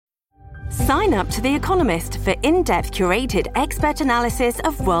Sign up to The Economist for in-depth curated expert analysis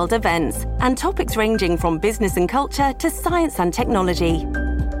of world events and topics ranging from business and culture to science and technology.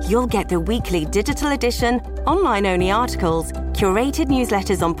 You'll get the weekly digital edition, online-only articles, curated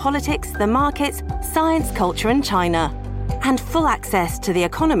newsletters on politics, the markets, science, culture and China, and full access to The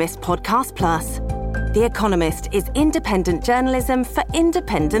Economist Podcast Plus. The Economist is independent journalism for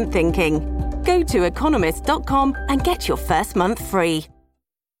independent thinking. Go to economist.com and get your first month free.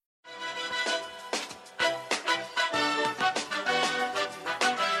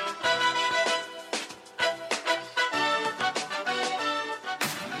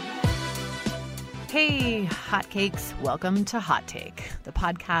 Hey, hotcakes. Welcome to Hot Take, the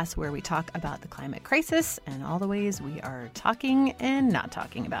podcast where we talk about the climate crisis and all the ways we are talking and not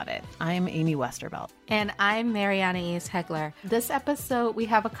talking about it. I'm Amy Westervelt. And I'm Mariana East Hegler. This episode, we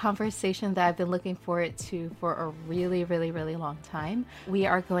have a conversation that I've been looking forward to for a really, really, really long time. We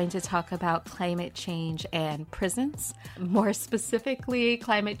are going to talk about climate change and prisons, more specifically,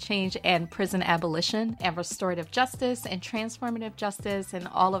 climate change and prison abolition and restorative justice and transformative justice and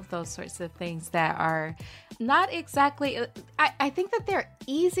all of those sorts of things that are not exactly, I think that they're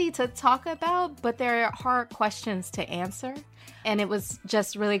easy to talk about, but they're hard questions to answer. And it was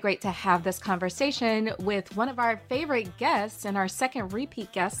just really great to have this conversation with one of our favorite guests and our second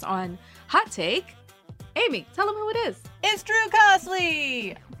repeat guest on Hot Take. Amy, tell them who it is. It's Drew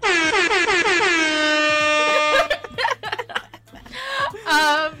Cosley!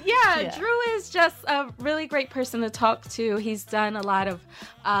 Drew is just a really great person to talk to. He's done a lot of,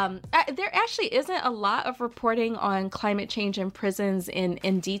 there actually isn't a lot of reporting on climate change in prisons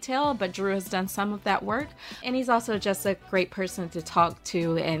in detail, but Drew has done some of that work. And he's also just a great person to talk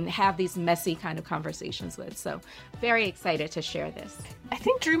to and have these messy kind of conversations with. So very excited to share this. I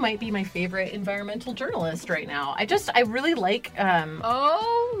think Drew might be my favorite environmental journalist right now. I really like...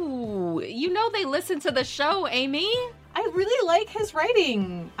 Oh, you know they listen to the show, Amy. I really like his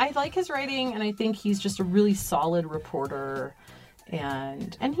writing. And I think he's just a really solid reporter,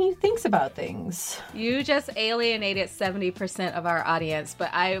 and he thinks about things. You just alienated 70% of our audience, but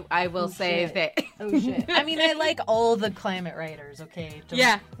I will say that... Oh, shit. I mean, I like all the climate writers, okay?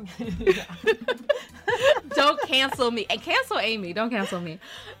 Yeah. Don't cancel me. And cancel Amy. Don't cancel me.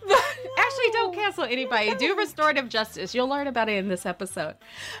 Actually, don't cancel anybody. Do restorative justice. You'll learn about it in this episode.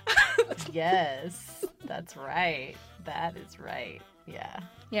 Yes, that's right. That is right. Yeah.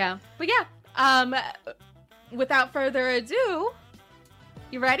 Yeah. But yeah, without further ado,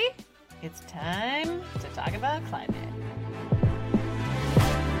 you ready? It's time to talk about climate.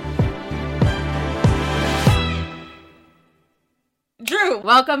 Drew,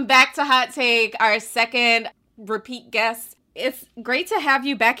 welcome back to Hot Take, our second repeat guest. It's great to have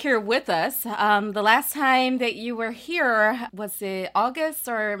you back here with us. The last time that you were here, was it August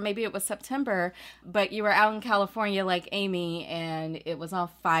or maybe it was September, but you were out in California like Amy and it was on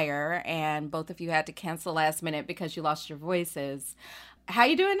fire and both of you had to cancel last minute because you lost your voices. How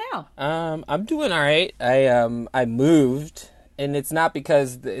you doing now? I'm doing all right. I moved, and it's not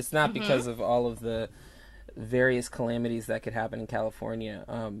because of all of the various calamities that could happen in California.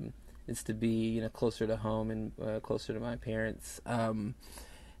 Is to be, closer to home and closer to my parents.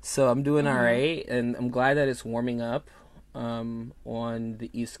 So I'm doing all right, and I'm glad that it's warming up on the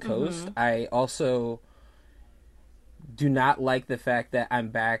East Coast. I also do not like the fact that I'm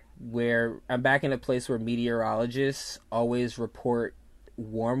back in a place where meteorologists always report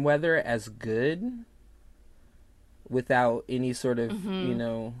warm weather as good without any sort of,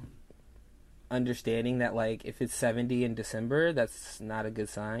 understanding that, like, if it's 70 in December, that's not a good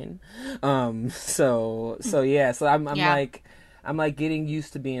sign. So I'm like getting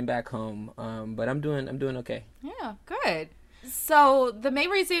used to being back home. But I'm doing okay. Yeah, good. So the main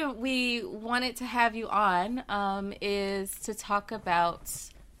reason we wanted to have you on is to talk about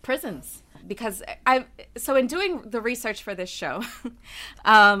prisons. Because in doing the research for this show,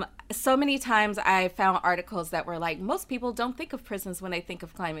 so many times I found articles that were like, most people don't think of prisons when they think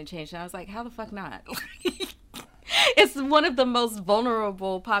of climate change. And I was like, how the fuck not? It's one of the most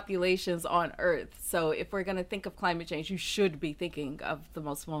vulnerable populations on Earth. So if we're going to think of climate change, you should be thinking of the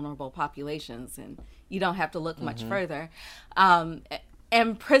most vulnerable populations. And you don't have to look much further.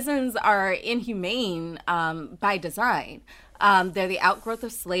 And prisons are inhumane by design. They're the outgrowth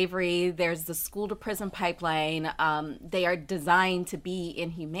of slavery. There's the school to prison pipeline. They are designed to be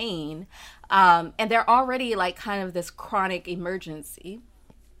inhumane. And they're already like kind of this chronic emergency.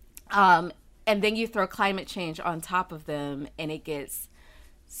 And then you throw climate change on top of them and it gets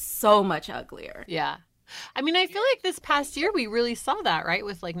so much uglier. Yeah. I mean, I feel like this past year we really saw that, right?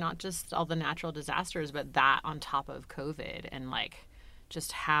 With like not just all the natural disasters, but that on top of COVID and like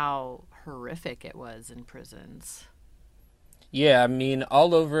just how horrific it was in prisons. Yeah, I mean,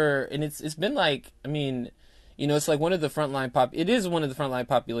 all over, and it's been like, I mean, it's like one of the frontline it is one of the frontline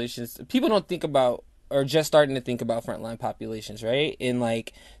populations. People don't think about, or just starting to think about frontline populations, right? And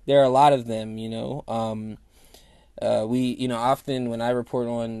like, there are a lot of them, we, often when I report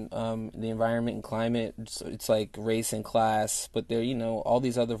on the environment and climate, it's like race and class, but there, all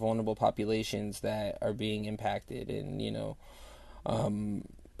these other vulnerable populations that are being impacted, and,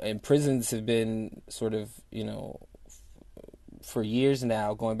 and prisons have been sort of, for years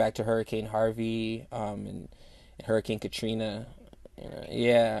now, going back to Hurricane Harvey, and Hurricane Katrina.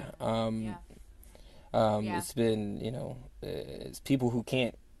 It's been, it's people who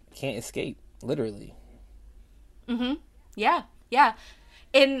can't escape, literally. Mm-hmm. Yeah.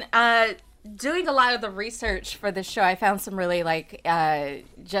 In doing a lot of the research for this show, I found some really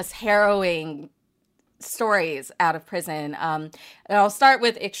just harrowing stories out of prison. And I'll start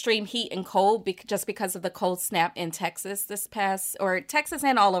with extreme heat and cold, just because of the cold snap in Texas Texas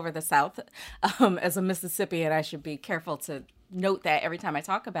and all over the South. As a Mississippian, I should be careful to note that every time I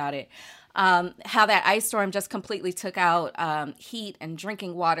talk about it. How that ice storm just completely took out heat and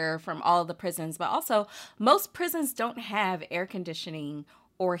drinking water from all of the prisons. But also, most prisons don't have air conditioning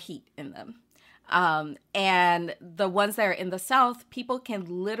or heat in them. And the ones that are in the South, people can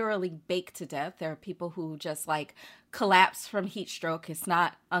literally bake to death. There are people who just collapse from heat stroke. It's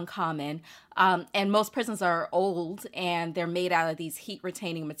not uncommon. And most prisons are old, and they're made out of these heat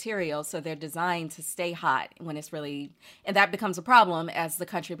retaining materials. So they're designed to stay hot when it's and that becomes a problem as the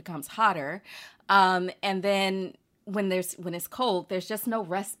country becomes hotter. And then when it's cold, there's just no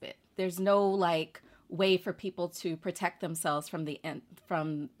respite. There's no way for people to protect themselves from the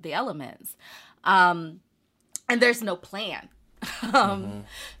elements. And there's no plan.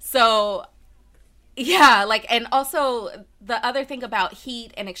 So yeah, and also the other thing about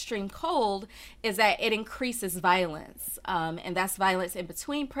heat and extreme cold is that it increases violence. And that's violence in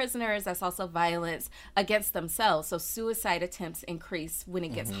between prisoners. That's also violence against themselves. So suicide attempts increase when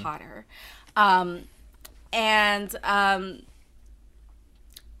it gets hotter.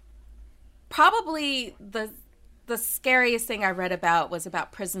 Probably the scariest thing I read about was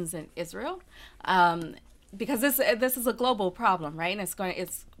about prisons in Israel, because this is a global problem, right? And it's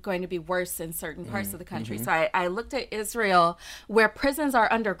going to be worse in certain parts of the country. So I looked at Israel, where prisons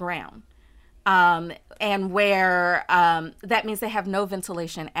are underground, and where that means they have no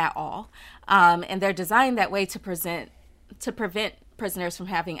ventilation at all, and they're designed that way to prevent prisoners from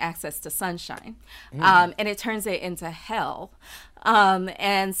having access to sunshine, and it turns it into hell.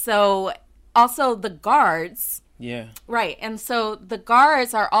 And so also the guards. Yeah. Right. And so the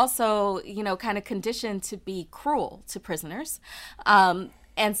guards are also, kind of conditioned to be cruel to prisoners.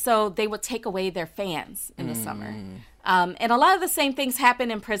 And so they would take away their fans in the summer. And a lot of the same things happen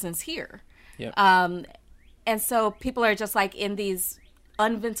in prisons here. Yep. And so people are just in these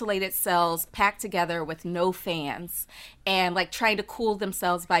unventilated cells packed together with no fans, and trying to cool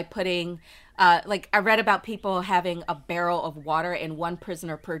themselves by putting I read about people having a barrel of water, and one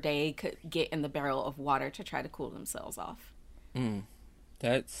prisoner per day could get in the barrel of water to try to cool themselves off.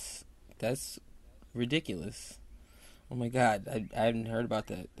 That's ridiculous. Oh my God, I hadn't heard about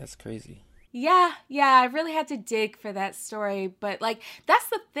that. That's crazy. Yeah, I really had to dig for that story, but that's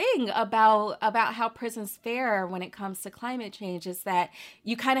the thing about how prisons fare when it comes to climate change, is that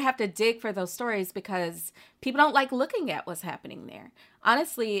you kind of have to dig for those stories because people don't like looking at what's happening there.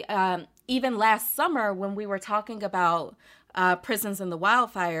 Honestly, even last summer when we were talking about prisons and the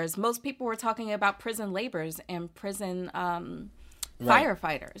wildfires, most people were talking about prison laborers and prison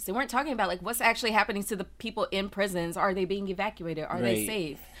firefighters. They weren't talking about what's actually happening to the people in prisons. Are they being evacuated? Are they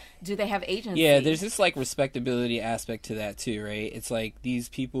safe? Do they have agency? Yeah, there's this respectability aspect to that too, right? It's these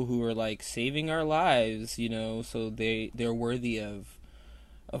people who are saving our lives, so they're worthy of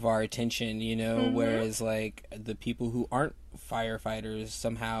our attention, whereas the people who aren't firefighters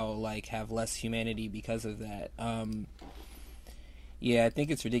somehow have less humanity because of that. Yeah, I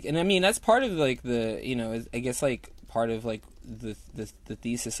think it's ridiculous. And I mean, that's part of the, I guess part of the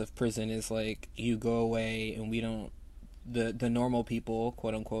thesis of prison is you go away and we don't, the normal people,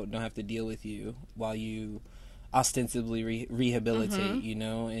 quote unquote, don't have to deal with you while you ostensibly rehabilitate,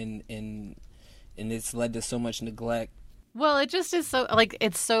 and it's led to so much neglect. Well, it just is so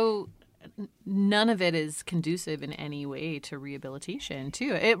it's so, none of it is conducive in any way to rehabilitation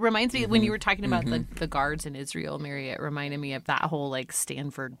too. It reminds me when you were talking about the guards in Israel, Mary, it reminded me of that whole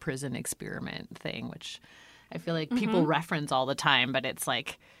Stanford prison experiment thing, which I feel people reference all the time, but it's you're,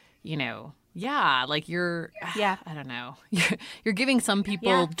 I don't know, you're giving some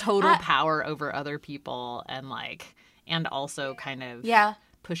people total power over other people, and and also kind of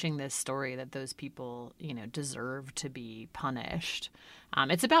pushing this story that those people, deserve to be punished.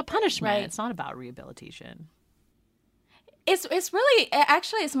 It's about punishment. Right. It's not about rehabilitation. It's really,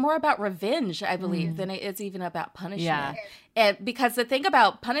 actually, it's more about revenge, I believe, than it is even about punishment. Yeah. And because the thing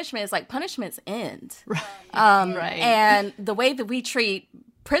about punishment is, like, punishments end. Right. Right. And the way that we treat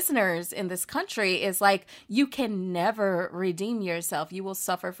prisoners in this country is like, you can never redeem yourself. You will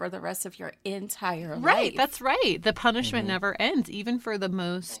suffer for the rest of your entire life. Right. That's right. The punishment never ends, even for the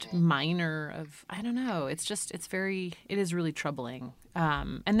most minor of, I don't know. It is really troubling.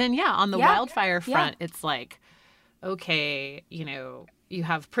 And then, on the wildfire front, it's like, okay, you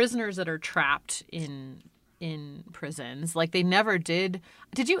have prisoners that are trapped in prisons. Like, they never did.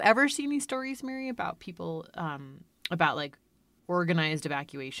 Did you ever see any stories, Mary, about people, about like organized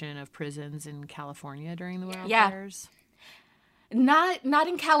evacuation of prisons in California during the wildfires? Not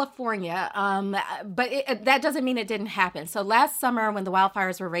in California, but that doesn't mean it didn't happen. So last summer when the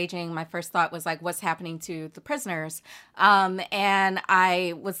wildfires were raging, my first thought was like, what's happening to the prisoners? And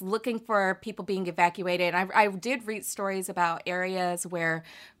I was looking for people being evacuated. I did read stories about areas where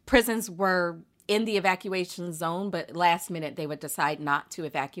prisons were in the evacuation zone, but last minute they would decide not to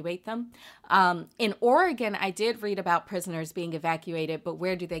evacuate them. In Oregon, I did read about prisoners being evacuated, but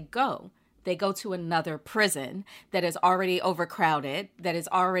where do they go? They go to another prison that is already overcrowded, that is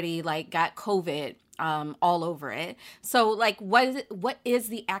already like got COVID all over it. So like, what is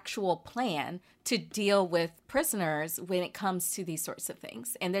the actual plan to deal with prisoners when it comes to these sorts of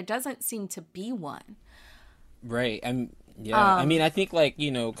things? And there doesn't seem to be one. Right. I mean, I think like,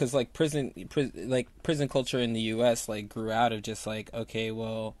 because like prison culture in the U.S. like grew out of just like, okay,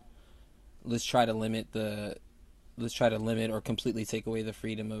 well, let's try to limit or completely take away the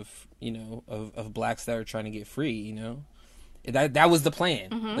freedom of blacks that are trying to get free. That was the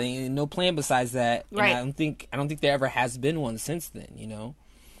plan. No plan besides that. Right. And I don't think there ever has been one since then.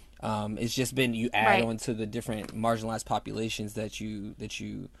 It's just been you add on to the different marginalized populations that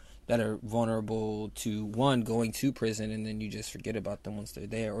are vulnerable to one going to prison, and then you just forget about them once they're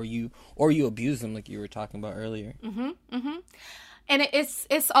there, or you abuse them like you were talking about earlier. And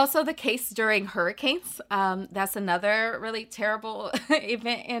it's also the case during hurricanes. That's another really terrible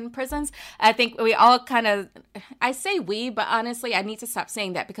event in prisons. I think we all I say we, but honestly, I need to stop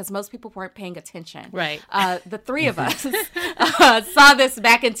saying that because most people weren't paying attention. Right. The three of us saw this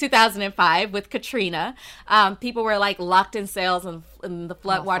back in 2005 with Katrina. People were like locked in cells and the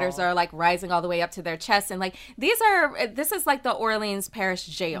floodwaters are like rising all the way up to their chests. And like, this is like the Orleans Parish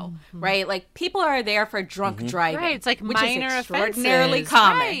Jail, right? Like people are there for drunk driving. Right. It's like minor offenses. Extraordinarily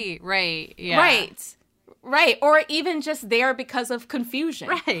common. Right. Yeah. Right. Or even just there because of confusion.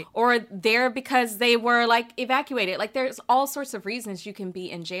 Right. Or there because they were like evacuated. Like there's all sorts of reasons you can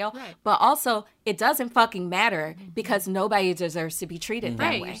be in jail. Right. But also it doesn't fucking matter because nobody deserves to be treated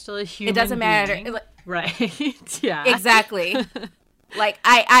that way. You're still a human It doesn't matter. being. Right. Yeah. Exactly. Like,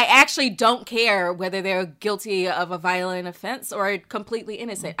 I actually don't care whether they're guilty of a violent offense or completely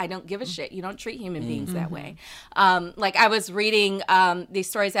innocent. I don't give a shit. You don't treat human beings that way. Like, I was reading these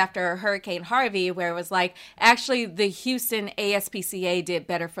stories after Hurricane Harvey where it was like, actually, the Houston ASPCA did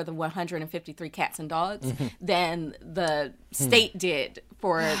better for the 153 cats and dogs than the state did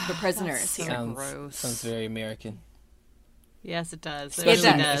for the prisoners. Sounds very American. Yes, it does.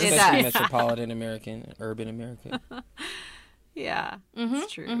 Especially metropolitan American, urban America. Yeah,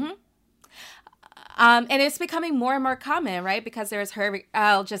 it's true. And it's becoming more and more common, right? Because there's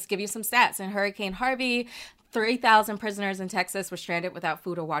I'll just give you some stats. In Hurricane Harvey, 3,000 prisoners in Texas were stranded without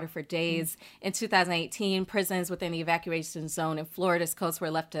food or water for days. In 2018, prisons within the evacuation zone in Florida's coast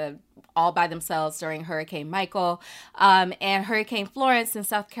were left all by themselves during Hurricane Michael. And Hurricane Florence in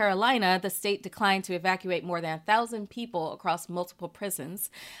South Carolina, the state declined to evacuate more than 1,000 people across multiple prisons.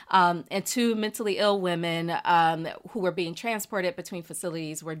 And 2 mentally ill women who were being transported between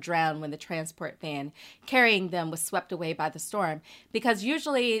facilities were drowned when the transport van carrying them was swept away by the storm. Because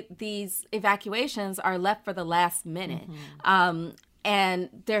usually these evacuations are left for the last minute. And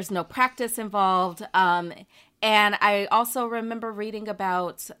there's no practice involved. And I also remember reading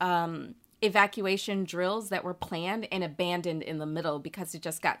about evacuation drills that were planned and abandoned in the middle because it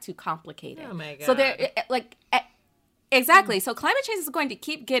just got too complicated. Oh my God. So they're like, exactly. So climate change is going to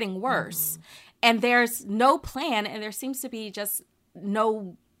keep getting worse. And there's no plan, and there seems to be there's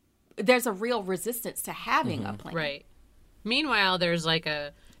a real resistance to having a plan. Right. Meanwhile, there is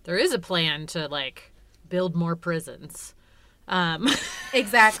a plan to like build more prisons.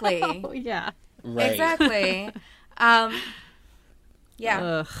 Exactly. So, yeah. Right. Exactly.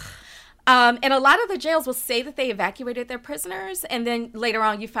 Yeah. And a lot of the jails will say that they evacuated their prisoners, and then later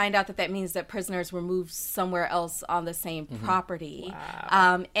on you find out that that means that prisoners were moved somewhere else on the same property.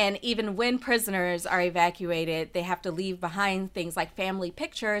 Wow. And even when prisoners are evacuated, they have to leave behind things like family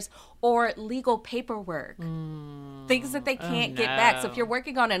pictures or legal paperwork, things that they can't get back. So if you're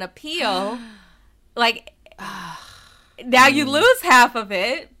working on an appeal, like... now you lose half of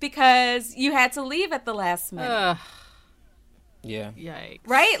it because you had to leave at the last minute. Yeah. Yikes.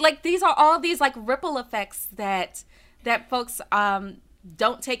 Right? Like these are all these like ripple effects that folks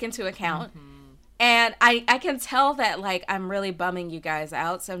don't take into account. And I can tell that like I'm really bumming you guys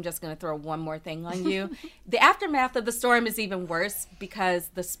out, so I'm just going to throw one more thing on you. The aftermath of the storm is even worse because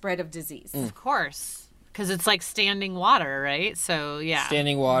the spread of disease. Of course. Because it's like standing water, right? So, yeah.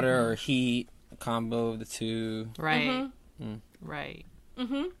 Standing water or heat, a combo of the two. Right. Right.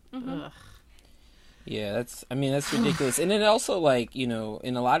 Ugh. Yeah, that's ridiculous. And then also, like, you know,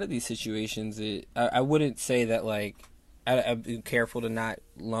 in a lot of these situations, I wouldn't say that, like, I'd be careful to not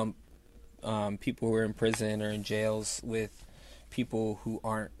lump people who are in prison or in jails with people who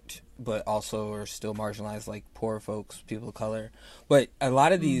aren't, but also are still marginalized, like poor folks, people of color. But a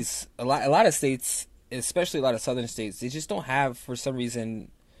lot of these, a lot of states, especially a lot of southern states, they just don't have, for some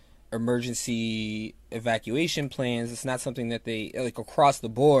reason, emergency evacuation plans. It's not something that they, like, across the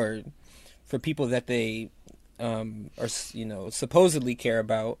board, for people that they are, you know, supposedly care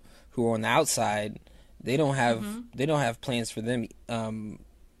about, who are on the outside. They don't have plans for them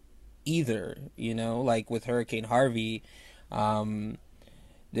either. You know, like with Hurricane Harvey,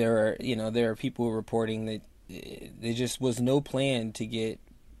 there are people reporting that there just was no plan to get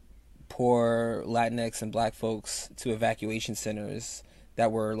poor Latinx and Black folks to evacuation centers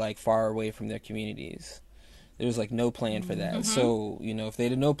that were like far away from their communities. There was like no plan for that. So, you know, if they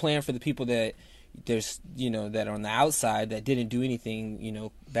had no plan for the people that there's, you know, that are on the outside that didn't do anything, you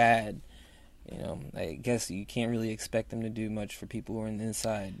know, bad, you know, I guess you can't really expect them to do much for people who are on the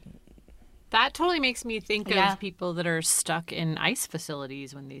inside. That totally makes me think of people that are stuck in ICE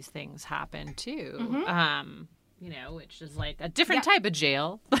facilities when these things happen too. You know, which is like a different type of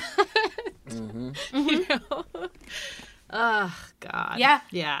jail. You know? Oh God.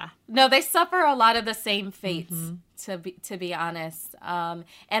 Yeah. No, they suffer a lot of the same fates, to be honest. And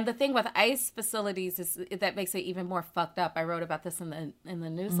the thing with ICE facilities is that makes it even more fucked up. I wrote about this in the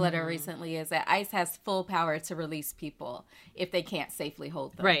newsletter recently. Is that ICE has full power to release people if they can't safely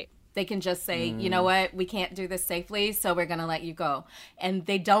hold them. Right. They can just say, you know what, we can't do this safely, so we're going to let you go. And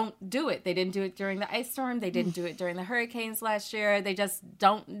they don't do it. They didn't do it during the ice storm. They didn't do it during the hurricanes last year. They just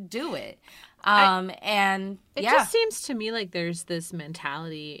don't do it. It just seems to me like there's this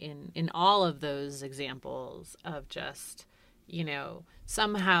mentality in all of those examples of just, you know,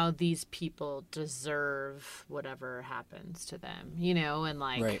 somehow these people deserve whatever happens to them, you know, and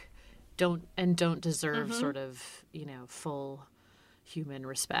like don't deserve sort of, you know, full human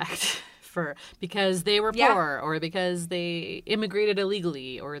respect because they were poor or because they immigrated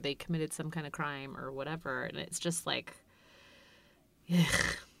illegally or they committed some kind of crime or whatever. And it's just like,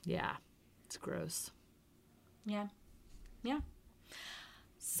 yeah, it's gross. Yeah.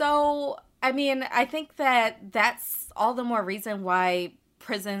 So, I mean, I think that that's all the more reason why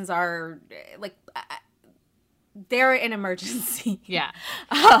prisons are like, they're an emergency. Yeah.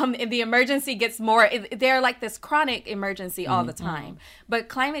 And the emergency gets more, they're like this chronic emergency all the time. But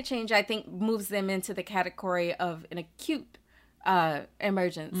climate change, I think, moves them into the category of an acute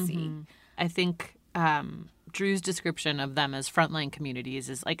emergency. I think Drew's description of them as frontline communities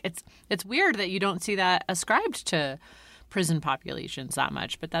is like, it's weird that you don't see that ascribed to prison populations that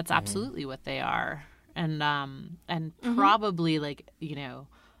much, but that's absolutely what they are. And probably like, you know,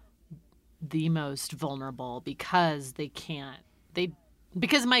 the most vulnerable because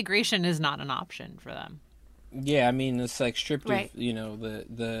because migration is not an option for them. Yeah, I mean, it's like stripped of, you know,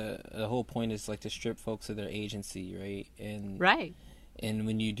 the whole point is like to strip folks of their agency, right? And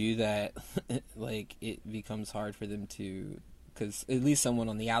when you do that, like, it becomes hard for them to, because at least someone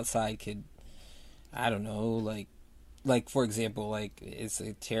on the outside could, I don't know, like for example, like, it's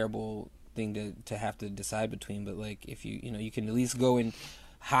a terrible thing to have to decide between, but like, if you know, you can at least go and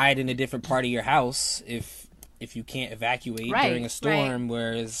hide in a different part of your house if you can't evacuate during a storm.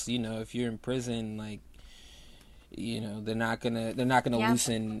 Whereas, you know, if you're in prison, like, you know, they're not gonna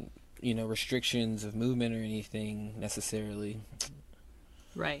loosen, you know, restrictions of movement or anything necessarily.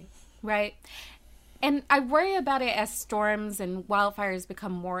 Right. And I worry about it as storms and wildfires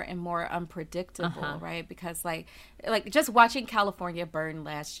become more and more unpredictable, right? Because like just watching California burn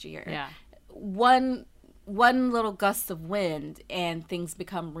last year, one one little gust of wind and things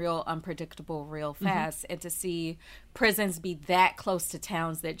become real unpredictable real fast. And to see prisons be that close to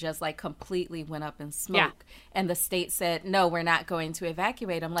towns that just like completely went up in smoke, and the state said, no, we're not going to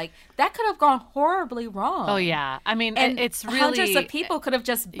evacuate them, like that could have gone horribly wrong. Oh yeah, I mean, and it's really hundreds of people could have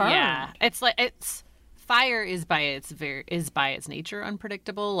just burned. Yeah, it's fire is by its nature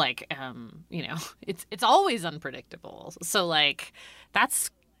unpredictable. Like it's always unpredictable. So like that's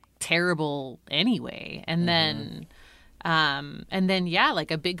terrible anyway. And then yeah,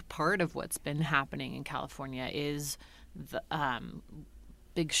 like a big part of what's been happening in California is the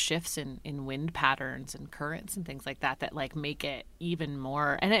big shifts in wind patterns and currents and things like that like make it even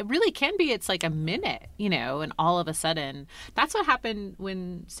more. And it really can be, it's like a minute, and all of a sudden that's what happened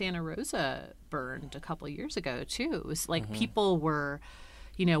when Santa Rosa burned a couple of years ago too. It was like people were,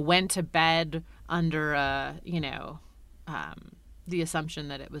 went to bed under the assumption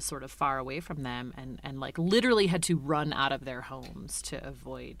that it was sort of far away from them, and like literally had to run out of their homes to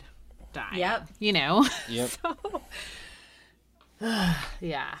avoid dying. Yep. Yep. So,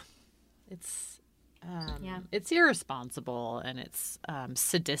 yeah, it's irresponsible, and it's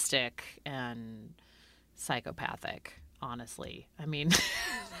sadistic and psychopathic, honestly. I mean,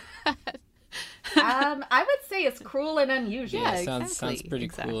 I would say it's cruel and unusual. Yeah, sounds pretty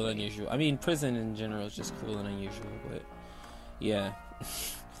cruel and unusual. I mean, prison in general is just cruel and unusual, but yeah,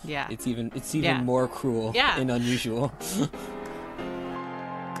 it's even more cruel and unusual.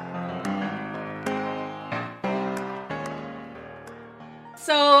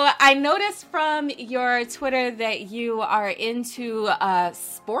 So I noticed from your Twitter that you are into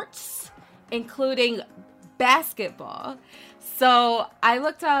sports, including basketball. So I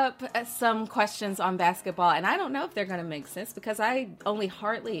looked up some questions on basketball, and I don't know if they're going to make sense because I only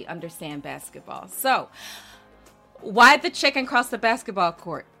hardly understand basketball. So why'd the chicken cross the basketball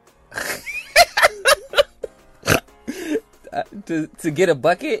court? To get a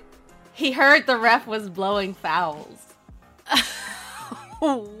bucket? He heard the ref was blowing fouls.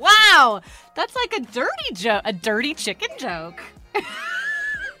 Wow, that's like a dirty joke, a dirty chicken joke. Is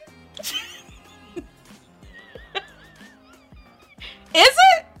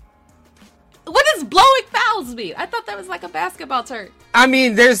it? What does blowing fouls mean? I thought that was like a basketball term. I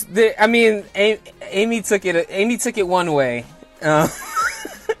mean, Amy took it one way.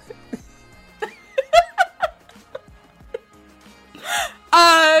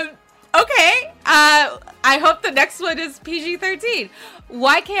 Okay. I hope the next one is PG-13.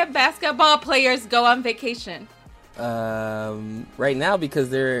 Why can't basketball players go on vacation? Right now because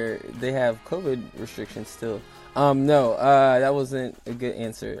they have COVID restrictions still. No, that wasn't a good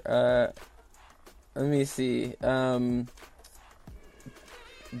answer. Let me see.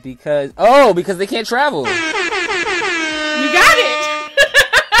 Because they can't travel. You got it.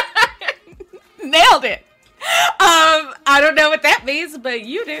 Nailed it. I don't know what that means, but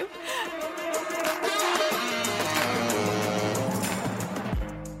you do.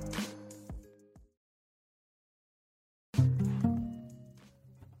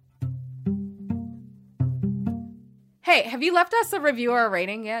 Hey, have you left us a review or a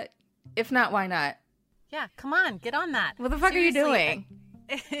rating yet? If not, why not? Yeah, come on, get on that. What the fuck Seriously, are you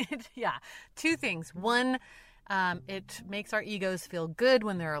doing? Yeah, two things. One, it makes our egos feel good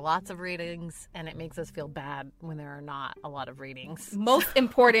when there are lots of ratings, and it makes us feel bad when there are not a lot of ratings. Most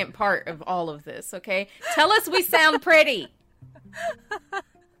important part of all of this, okay? Tell us we sound pretty.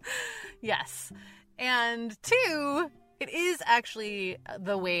 Yes. And two, it is actually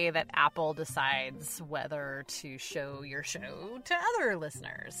the way that Apple decides whether to show your show to other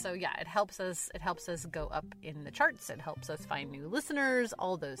listeners. So yeah, it helps us go up in the charts. It helps us find new listeners,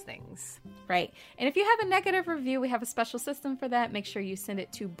 all those things. Right. And if you have a negative review, we have a special system for that. Make sure you send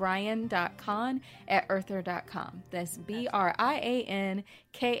it to brian.kahn@earther.com. That's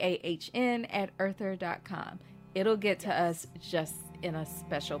BRIANKAHN@earther.com. It'll get to us just in a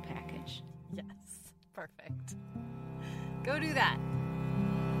special package. Yes. Perfect. Go do that.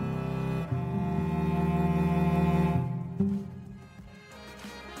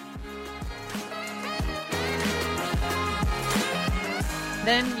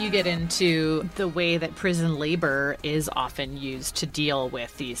 Then you get into the way that prison labor is often used to deal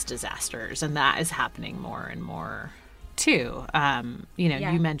with these disasters, and that is happening more and more too.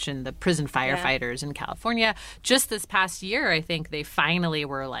 You mentioned the prison firefighters in California. Just this past year, I think they finally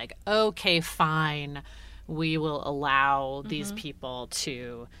were like, okay, fine. We will allow these people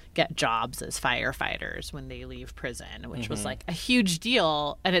to get jobs as firefighters when they leave prison, which was like a huge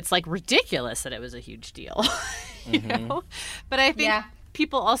deal. And it's like ridiculous that it was a huge deal, you know? But I think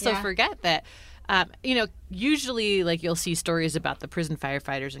people also forget that Usually, like, you'll see stories about the prison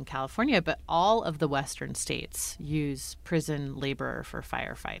firefighters in California, but all of the Western states use prison labor for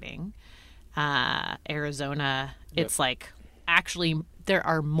firefighting. Arizona, it's like, actually, there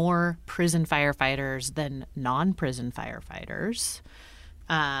are more prison firefighters than non-prison firefighters.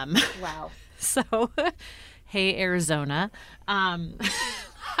 Wow. So, hey, Arizona.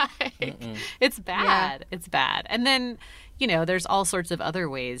 It's bad. Yeah. It's bad. And then, there's all sorts of other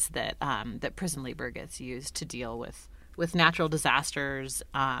ways that that prison labor gets used to deal with natural disasters,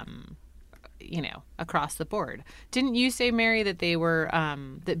 across the board. Didn't you say, Mary, that they were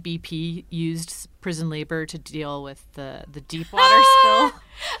that BP used prison labor to deal with the Deepwater spill?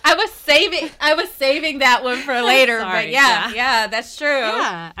 I was saving that one for later. Sorry, but yeah, that's true.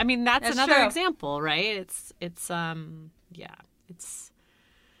 Yeah, I mean that's another true. Example, right? It's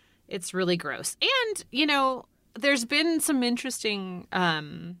really gross. And there's been some interesting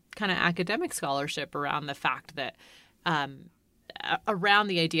kind of academic scholarship around the fact that around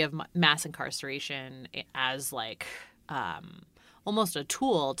the idea of mass incarceration as like almost a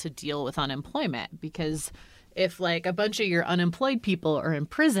tool to deal with unemployment, because if like a bunch of your unemployed people are in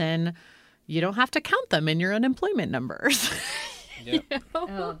prison, you don't have to count them in your unemployment numbers. Yep.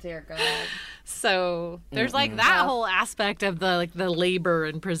 Oh dear God. So there's like that whole aspect of the labor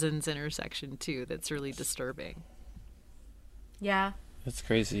and prisons intersection too that's really disturbing. Yeah. That's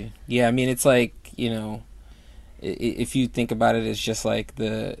crazy. Yeah, I mean it's like, if you think about it, it's just like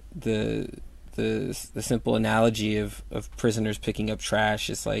the simple analogy of prisoners picking up trash.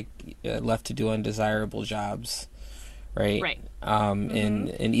 It's like left to do undesirable jobs, right? Right.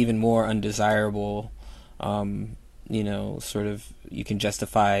 And even more undesirable, sort of you can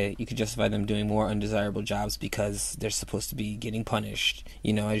justify them doing more undesirable jobs because they're supposed to be getting punished.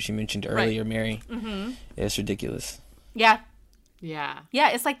 As you mentioned earlier, right. Mary. Mm-hmm. It's ridiculous. Yeah. Yeah. Yeah,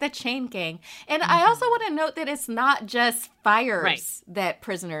 it's like the chain gang. And I also want to note that it's not just fires that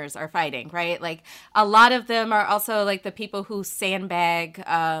prisoners are fighting, right? Like a lot of them are also like the people who sandbag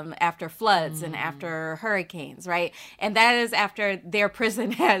after floods and after hurricanes, right? And that is after their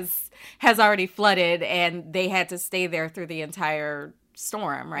prison has already flooded and they had to stay there through the entire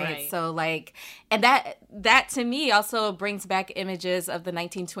storm, right? So like, and that to me also brings back images of the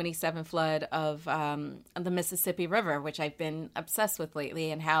 1927 flood of the Mississippi River, which I've been obsessed with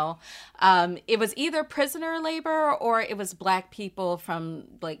lately, and how it was either prisoner labor or it was Black people from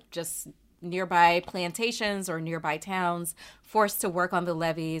like just nearby plantations or nearby towns forced to work on the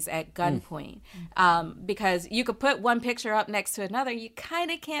levees at gunpoint. Because you could put one picture up next to another, you kind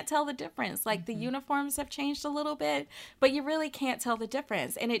of can't tell the difference. Like the uniforms have changed a little bit, but you really can't tell the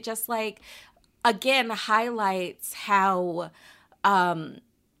difference. And it just like, again, highlights how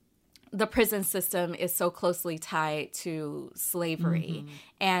the prison system is so closely tied to slavery.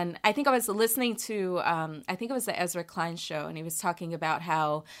 And I think I was listening to, I think it was the Ezra Klein show, and he was talking about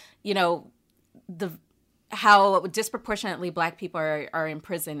how, how disproportionately Black people are in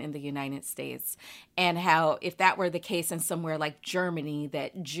prison in the United States, and how if that were the case in somewhere like Germany,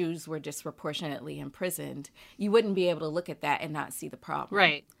 that Jews Disproportionately imprisoned, you wouldn't be able to look at that and not see the problem.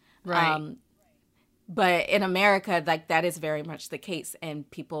 Right. But in America, like that is very much the case,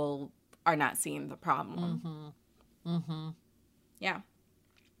 and people are not seeing the problem. Yeah.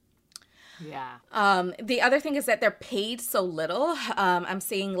 Yeah. The other thing is that they're paid so little. I'm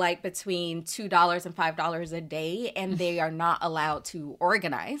seeing like between $2 and $5 a day, and they are not allowed to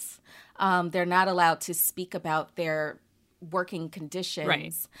organize. They're not allowed to speak about their working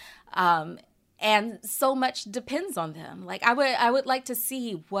conditions. And so much depends on them. Like I would like to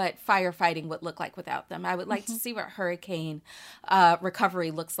see what firefighting would look like without them. I would like to see what hurricane recovery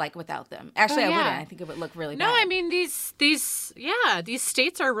looks like without them. Actually, I wouldn't. I think it would look really bad. No, I mean these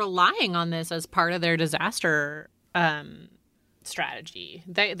states are relying on this as part of their disaster strategy.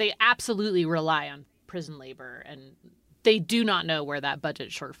 They absolutely rely on prison labor, and they do not know where that budget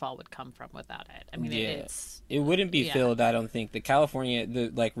shortfall would come from without it. I mean, it wouldn't be filled, I don't think. The California,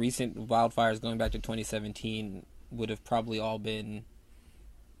 the recent wildfires going back to 2017 would have probably all been,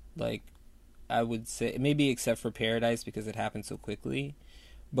 like, I would say, maybe except for Paradise because it happened so quickly.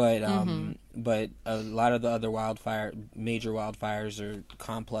 But but a lot of the other major wildfires or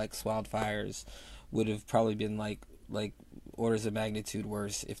complex wildfires would have probably been like orders of magnitude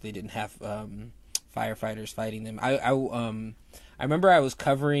worse if they didn't have firefighters fighting them. I remember I was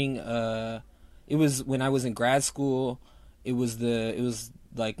covering it was when I was in grad school. It was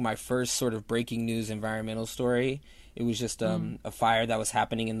like my first sort of breaking news environmental story. It was just a fire that was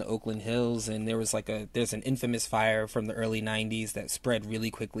happening in the Oakland Hills, and there's an infamous fire from the early 90s that spread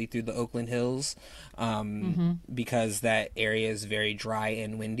really quickly through the Oakland Hills because that area is very dry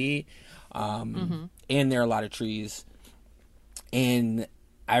and windy. and there are a lot of trees. And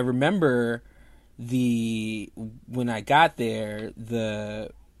I remember when I got there,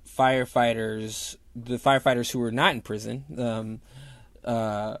 the firefighters who were not in prison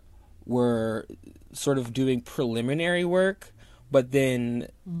were sort of doing preliminary work, but then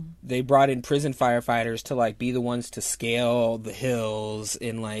they brought in prison firefighters to like be the ones to scale the hills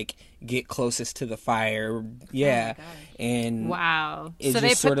and like get closest to the fire. Yeah. Oh, and wow. So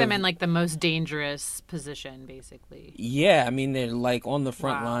they put them in like the most dangerous position, basically. Yeah, I mean they're like on the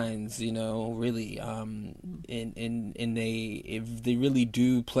front lines, you know, really. And they really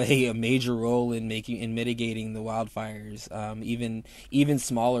do play a major role in mitigating the wildfires. Even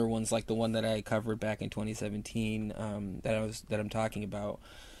smaller ones like the one that I covered back in 2017 that I'm talking about.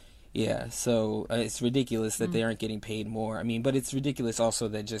 Yeah, so it's ridiculous that they aren't getting paid more. I mean, but it's ridiculous also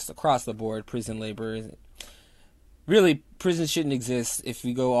that just across the board, prison labor, really, prisons shouldn't exist if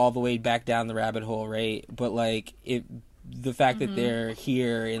we go all the way back down the rabbit hole, right? But like, the fact that they're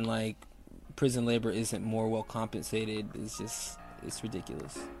here and like prison labor isn't more well compensated is just, it's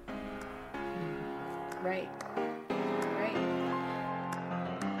ridiculous. Right.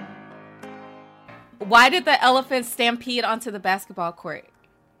 Why did the elephant stampede onto the basketball court?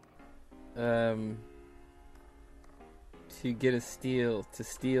 To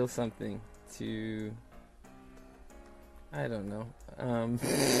steal something, I don't know.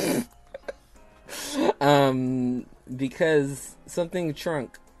 Because something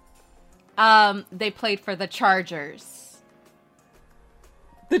shrunk. They played for the Chargers.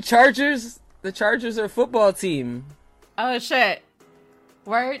 The Chargers are a football team. Oh shit.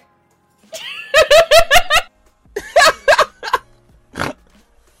 Word.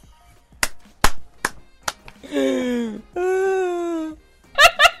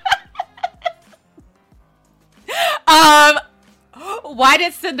 Why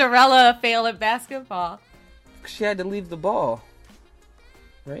did Cinderella fail at basketball? She had to leave the ball,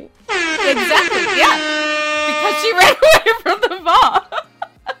 right? Exactly, yeah. Because she ran away from the ball.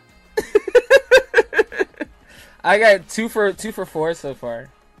 I got two for 4 so far.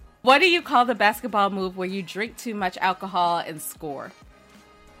 What do you call the basketball move where you drink too much alcohol and score?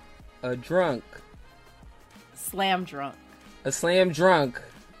 A drunk. Slam drunk. A slam drunk.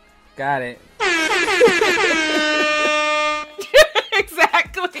 Got it.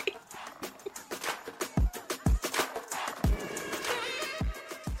 Exactly.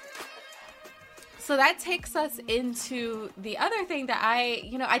 So that takes us into the other thing that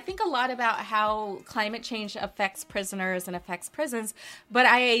I think a lot about how climate change affects prisoners and affects prisons, but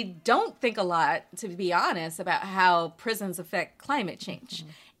I don't think a lot, to be honest, about how prisons affect climate change.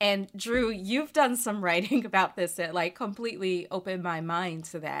 And Drew, you've done some writing about this that like completely opened my mind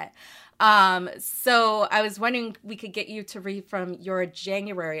to that. So I was wondering we could get you to read from your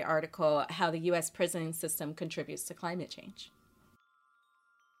January article how the U.S. prison system contributes to climate change.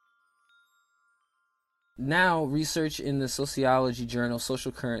 Now, research in the sociology journal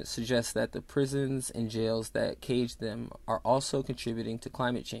Social Currents suggests that the prisons and jails that cage them are also contributing to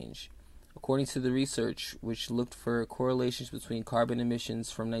climate change. According to the research, which looked for correlations between carbon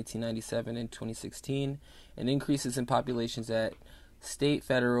emissions from 1997 and 2016 and increases in populations at state,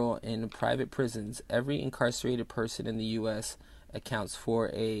 federal, and private prisons, every incarcerated person in the U.S. accounts for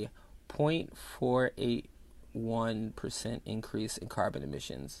a 0.481% increase in carbon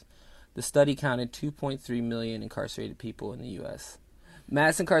emissions. The study counted 2.3 million incarcerated people in the U.S.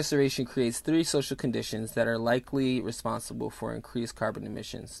 Mass incarceration creates 3 social conditions that are likely responsible for increased carbon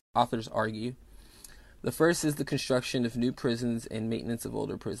emissions, authors argue. The first is the construction of new prisons and maintenance of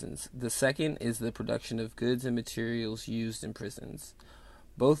older prisons. The second is the production of goods and materials used in prisons.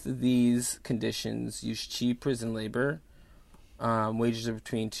 Both of these conditions use cheap prison labor. Wages are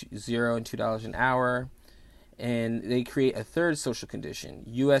between $0 and $2 an hour. And they create a third social condition,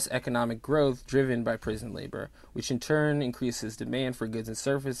 U.S. economic growth driven by prison labor, which in turn increases demand for goods and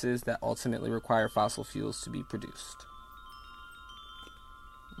services that ultimately require fossil fuels to be produced.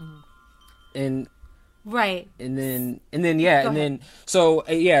 And right, so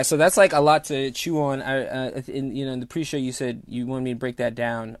that's like a lot to chew on. In the pre-show you said you wanted me to break that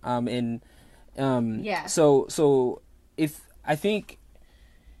down. So if I think.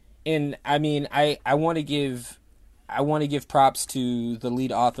 And I mean, I want to give props to the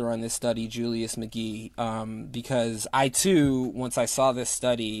lead author on this study, Julius McGee, because I too, once I saw this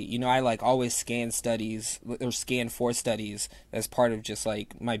study, I like always scan for studies as part of just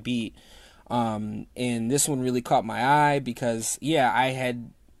like my beat, and this one really caught my eye because I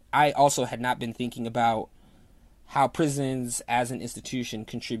also had not been thinking about how prisons as an institution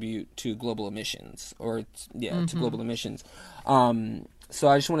contribute to global emissions, to global emissions. So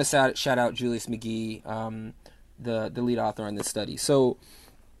I just want to shout out Julius McGee, the lead author on this study. So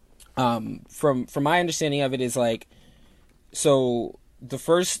from my understanding of it is like, so the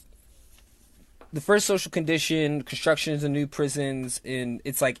first social condition, constructions of new prisons,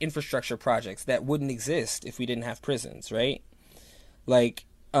 it's like infrastructure projects that wouldn't exist if we didn't have prisons, right? Like,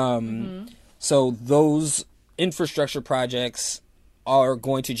 so those infrastructure projects are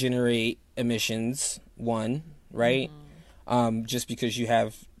going to generate emissions, one, right? Just because you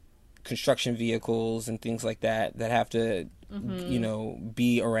have construction vehicles and things like that have to,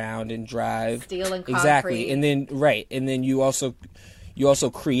 be around and drive. Steel and concrete. Exactly. And then you also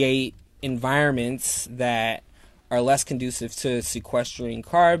create environments that are less conducive to sequestering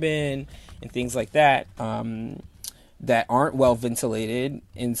carbon and things like that, that aren't well ventilated.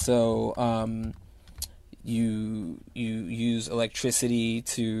 And so you use electricity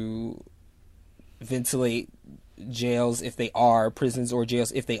to ventilate jails if they are prisons, or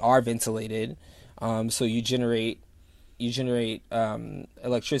jails if they are ventilated. So you generate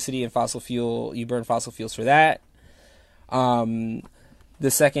electricity and fossil fuel. You burn fossil fuels for that. The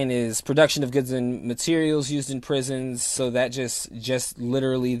second is production of goods and materials used in prisons. So that just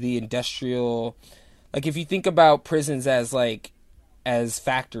literally the industrial, like if you think about prisons as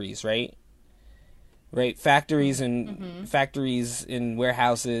factories, right? Right, factories and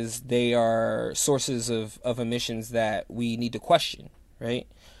warehouses, they are sources of emissions that we need to question, right?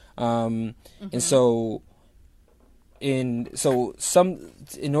 And so in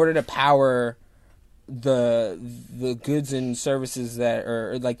order to power the goods and services that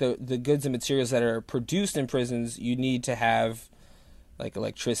are like the goods and materials that are produced in prisons, you need to have like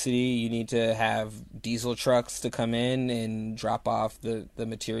electricity, you need to have diesel trucks to come in and drop off the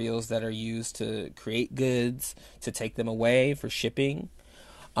materials that are used to create goods, to take them away for shipping.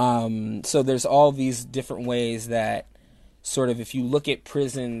 So there's all these different ways that sort of, if you look at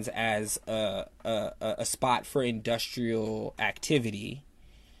prisons as a spot for industrial activity,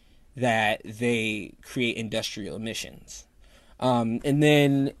 that they create industrial emissions. And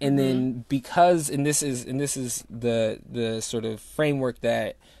then because this is the sort of framework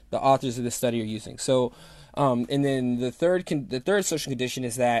that the authors of the study are using. So, and then the third social condition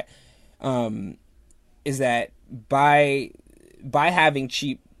is that by having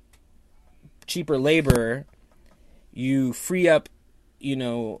cheaper labor, you free up,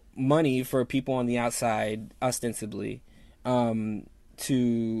 money for people on the outside, ostensibly,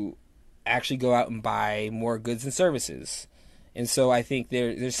 to actually go out and buy more goods and services. And so I think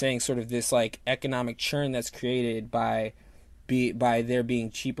they're saying sort of this like economic churn that's created by there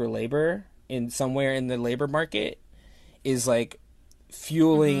being cheaper labor in somewhere in the labor market is like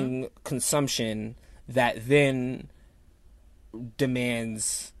fueling consumption that then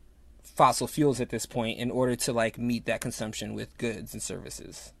demands fossil fuels at this point in order to like meet that consumption with goods and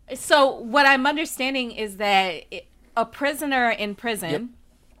services. So what I'm understanding is that a prisoner in prison,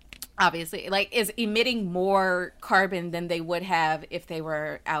 obviously, like, is emitting more carbon than they would have if they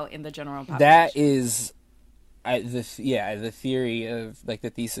were out in the general population. That is, the theory of, like, the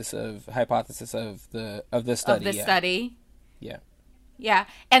thesis of hypothesis of the study. Of the study. Yeah. Yeah,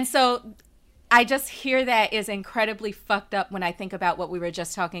 and so I just hear that is incredibly fucked up when I think about what we were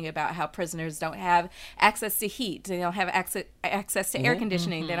just talking about, how prisoners don't have access to heat, they don't have access to air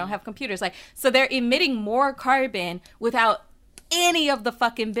conditioning, they don't have computers. Like, so they're emitting more carbon without any of the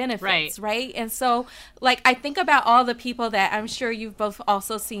fucking benefits, right? And so, like, I think about all the people that I'm sure you've both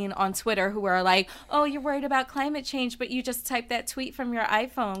also seen on Twitter who are like, oh, you're worried about climate change, but you just typed that tweet from your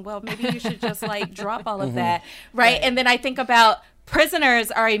iPhone. Well, maybe you should just, like, drop all of that, right? And then I think about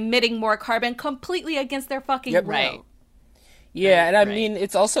prisoners are emitting more carbon completely against their fucking will. Right. Yeah, and I mean,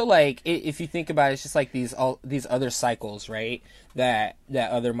 it's also like, if you think about it, it's just like these other cycles, right? That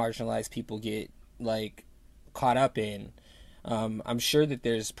other marginalized people get, like, caught up in. I'm sure that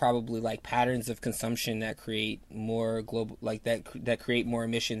there's probably like patterns of consumption that create more global, like that create more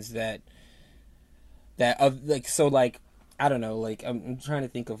emissions that like, so like, I don't know, like I'm trying to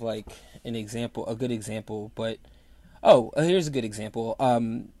think of like a good example, but here's a good example.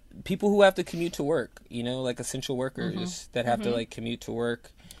 People who have to commute to work, like essential workers that have to like commute to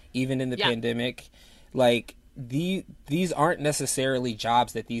work, even in the pandemic, like these aren't necessarily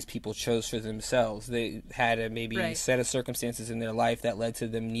jobs that these people chose for themselves. They had a set of circumstances in their life that led to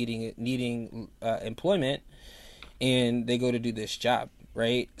them needing employment, and they go to do this job,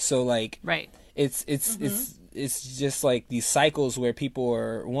 right? So like, it's just like these cycles where people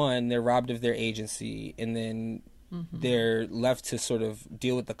are, they're robbed of their agency, and then they're left to sort of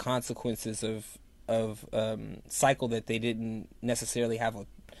deal with the consequences of cycle that they didn't necessarily have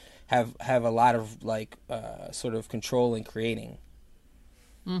a lot of like sort of control in creating.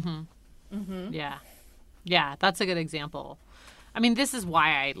 Yeah, that's a good example. I mean, this is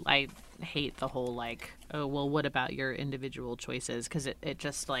why I hate the whole like, oh, well, what about your individual choices? Because it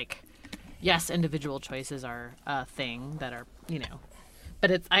just like, yes, individual choices are a thing that are,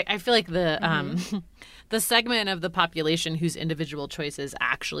 but it's I feel like the the segment of the population whose individual choices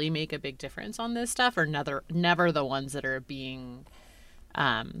actually make a big difference on this stuff are never the ones that are being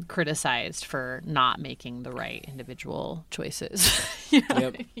criticized for not making the right individual choices.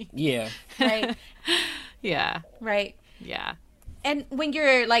 Yep. Yeah. Right. Yeah. Right. Yeah. And when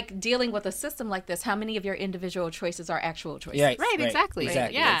you're like dealing with a system like this, how many of your individual choices are actual choices? Yeah, right, exactly.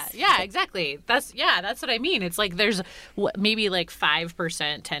 Exactly. Yeah, exactly. That's what I mean. It's like there's maybe like 5%,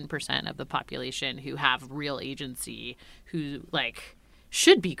 10% of the population who have real agency, who like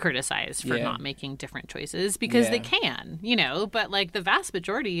should be criticized for not making different choices because they can, but like the vast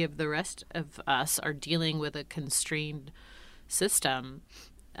majority of the rest of us are dealing with a constrained system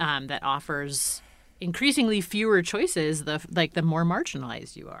that offers increasingly fewer choices the more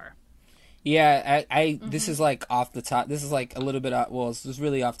marginalized you are. Yeah, I this is like off the top. This is like a little bit this is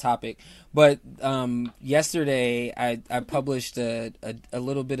really off topic. But yesterday I published a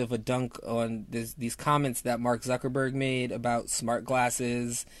little bit of a dunk on these comments that Mark Zuckerberg made about smart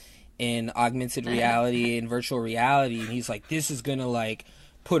glasses and augmented reality and virtual reality, and he's like, this is gonna like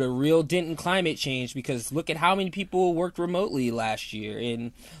put a real dent in climate change because look at how many people worked remotely last year,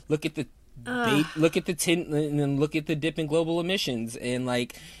 and look at the look at the and then look at the dip in global emissions, and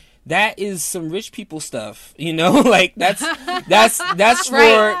like that is some rich people stuff, like that's for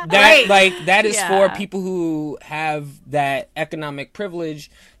that is for people who have that economic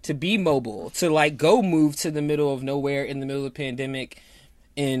privilege to be mobile, to like go move to the middle of nowhere in the middle of the pandemic,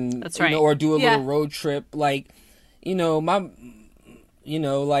 and that's right. Or do a little road trip, like like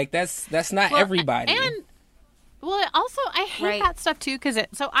that's not everybody. And well, also, I hate that stuff, too, because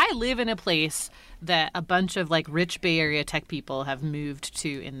so I live in a place that a bunch of, like, rich Bay Area tech people have moved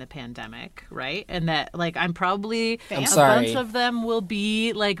to in the pandemic, right? And that, like, I'm probably bunch of them will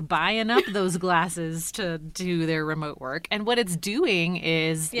be, like, buying up those glasses to do their remote work. And what it's doing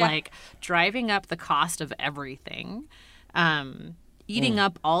is, like, driving up the cost of everything, eating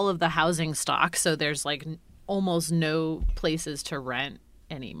up all of the housing stock, so there's, like, almost no places to rent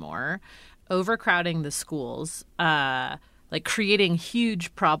anymore. Overcrowding the schools, like creating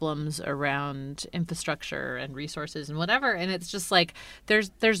huge problems around infrastructure and resources and whatever. And it's just like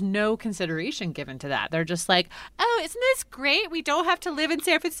there's no consideration given to that. They're just like, oh, isn't this great? We don't have to live in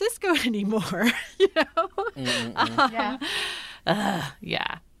San Francisco anymore. Yeah.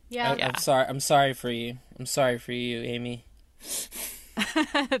 I'm sorry for you. I'm sorry for you, Amy.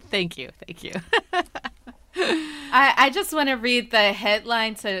 Thank you. I just want to read the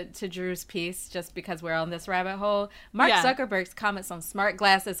headline to Drew's piece just because we're on this rabbit hole. Mark Zuckerberg's comments on smart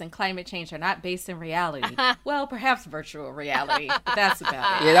glasses and climate change are not based in reality. Well, perhaps virtual reality, but that's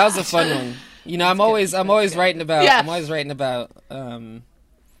about it. Yeah, that was a fun one. I'm always writing about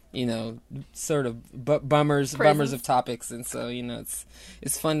sort of bummers of topics, and so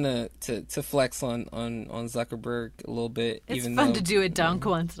it's fun to flex on Zuckerberg a little bit. It's fun to do a dunk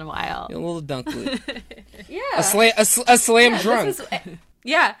once in a while. A little dunk. Yeah, a slam drunk.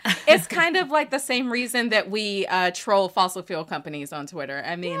 It's kind of like the same reason that we troll fossil fuel companies on Twitter.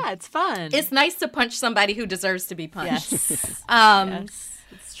 I mean, it's fun. It's nice to punch somebody who deserves to be punched. Yes,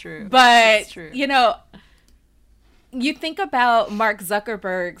 it's true. But it's true. You think about Mark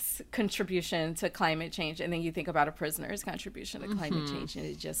Zuckerberg's contribution to climate change, and then you think about a prisoner's contribution to climate change, and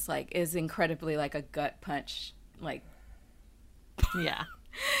it just like is incredibly like a gut punch. Like,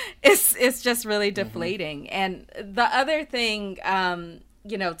 it's just really deflating. And the other thing,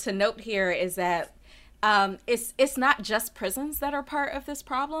 to note here is that it's not just prisons that are part of this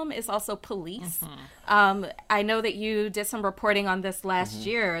problem. It's also police. I know that you did some reporting on this last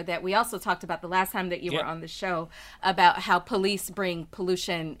year that we also talked about the last time that you were on the show about how police bring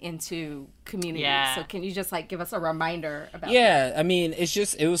pollution into communities. So can you just like give us a reminder about that? I mean,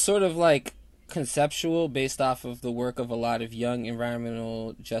 it was sort of like conceptual based off of the work of a lot of young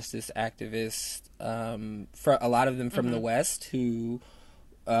environmental justice activists, for a lot of them from the West, who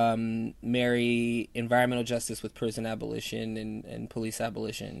marry environmental justice with prison abolition and police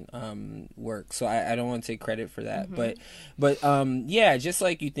abolition work. So I don't want to take credit for that, but just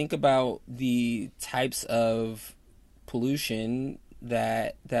like you think about the types of pollution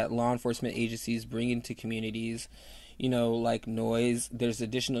that law enforcement agencies bring into communities, like noise. There's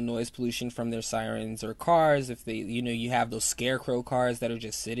additional noise pollution from their sirens or cars. If they, you have those scarecrow cars that are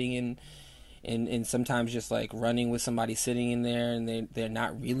just sitting in. And sometimes just like running with somebody sitting in there, and they're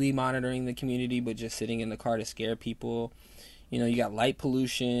not really monitoring the community, but just sitting in the car to scare people. You got light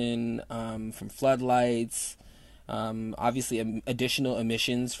pollution from floodlights. Obviously, additional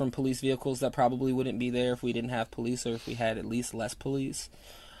emissions from police vehicles that probably wouldn't be there if we didn't have police, or if we had at least less police.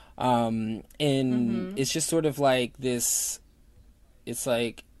 And it's just sort of like this. It's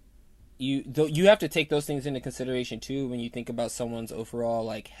like you have to take those things into consideration too when you think about someone's overall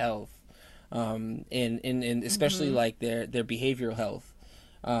like health, and especially like their behavioral health,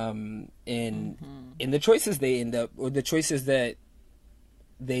 and the choices they end up, or the choices that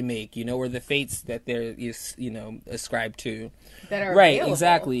they make, or the fates that they're ascribed to, that are right, available.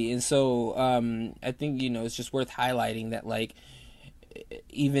 exactly. And so I think it's just worth highlighting that, like,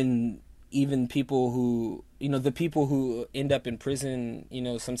 even people who the people who end up in prison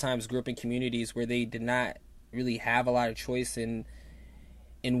sometimes grew up in communities where they did not really have a lot of choice in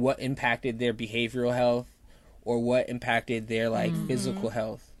what impacted their behavioral health or what impacted their like physical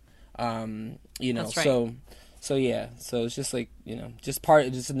health. That's right. So yeah, so it's just like,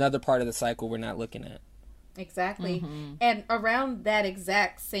 just another part of the cycle we're not looking at. Exactly. And around that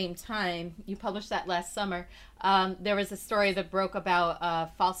exact same time, you published that last summer, there was a story that broke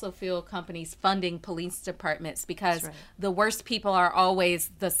about fossil fuel companies funding police departments because the worst people are always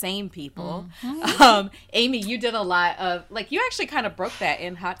the same people. Amy, you did a lot of, like, you actually kind of broke that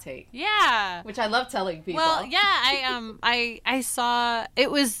in Hot Take. Yeah. Which I love telling people. Well, yeah, I saw, it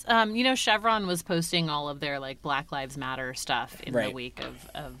was, Chevron was posting all of their, like, Black Lives Matter stuff in the week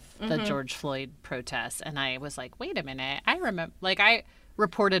of the George Floyd protests, and I was like, wait a minute, I remember, like, I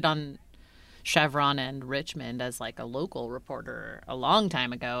reported on Chevron and Richmond as like a local reporter a long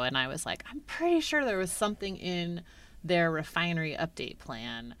time ago, and I was like, I'm pretty sure there was something in their refinery update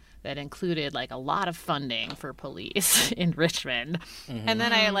plan that included like a lot of funding for police in Richmond. And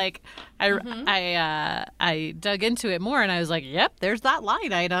then I dug into it more, and I was like, yep, there's that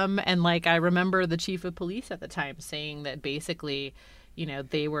line item. And like, I remember the chief of police at the time saying that basically,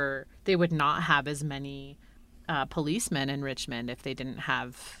 they would not have as many policemen in Richmond if they didn't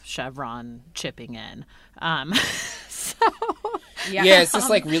have Chevron chipping in. It's just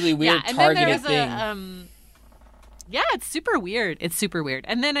like really weird targeted thing. It's super weird. It's super weird.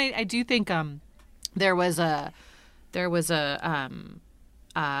 And then I do think there was a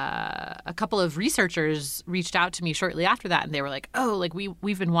couple of researchers reached out to me shortly after that, and they were like, oh, like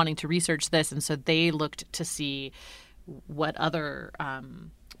we've been wanting to research this, and so they looked to see what other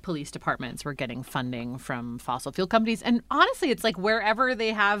police departments were getting funding from fossil fuel companies. And honestly, it's like wherever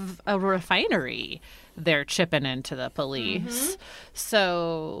they have a refinery, they're chipping into the police.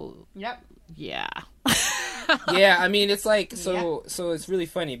 So yeah. Yeah, I mean, it's like, so it's really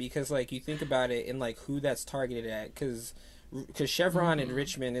funny because, like, you think about it and, like, who that's targeted at, because Chevron in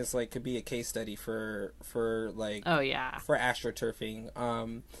Richmond is, like, could be a case study for like, for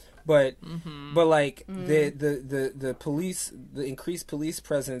astroturfing. But like the police, the increased police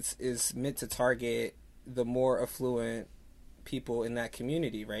presence is meant to target the more affluent people in that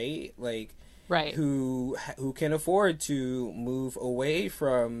community, right? Like, who can afford to move away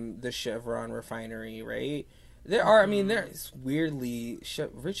from the Chevron refinery, right? There are, I mean, there's weirdly,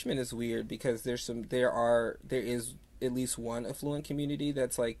 Richmond is weird because there is at least one affluent community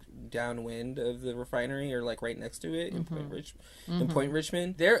that's like downwind of the refinery or like right next to it in Point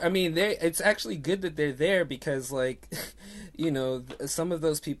Richmond. It's actually good that they're there because, like, some of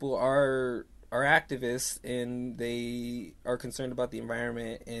those people are activists and they are concerned about the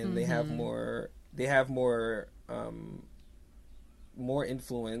environment, and they have more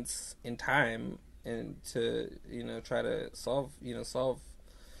influence in time and to try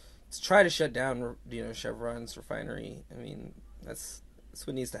to shut down Chevron's refinery. I mean, that's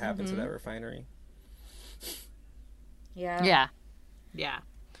what needs to happen to that refinery. Yeah,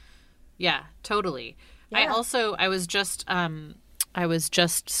 totally. Yeah. I was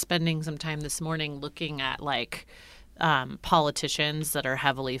just spending some time this morning looking at, like, politicians that are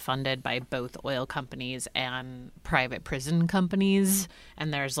heavily funded by both oil companies and private prison companies,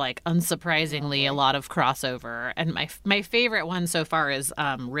 and there's, like, unsurprisingly a lot of crossover. And my favorite one so far is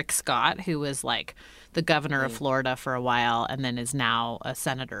Rick Scott, who was, like, the governor of Florida for a while and then is now a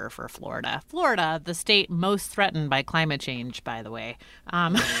senator for Florida, the state most threatened by climate change, by the way.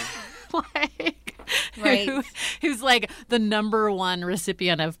 Who's like the number one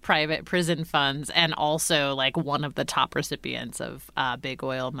recipient of private prison funds and also like one of the top recipients of big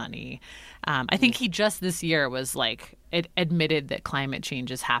oil money. I think he just this year was like, it admitted that climate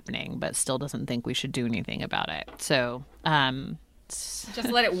change is happening, but still doesn't think we should do anything about it. So just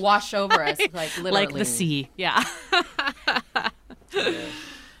let it wash over us, like literally. Like the sea. Yeah.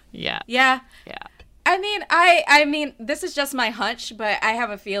 Yeah. I mean, this is just my hunch, but I have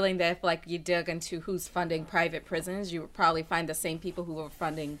a feeling that if like you dig into who's funding private prisons, you would probably find the same people who are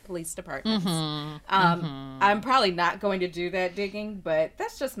funding police departments. I'm probably not going to do that digging, but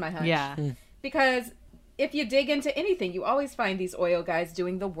that's just my hunch. Yeah. Because if you dig into anything, you always find these oil guys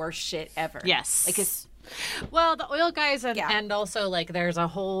doing the worst shit ever. Yes. Like it's Well, the oil guys and also like there's a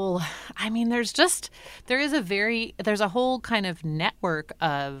whole, I mean, there's a whole kind of network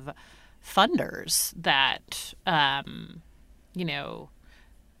of funders that, you know,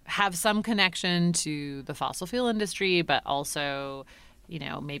 have some connection to the fossil fuel industry, but also, you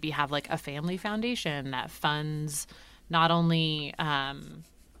know, maybe have like a family foundation that funds not only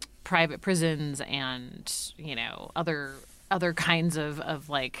private prisons and, you know, other kinds of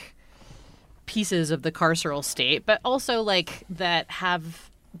like pieces of the carceral state, but also like that have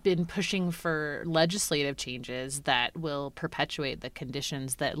been pushing for legislative changes that will perpetuate the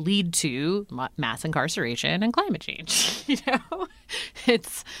conditions that lead to mass incarceration and climate change. You know,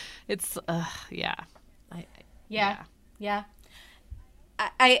 it's yeah.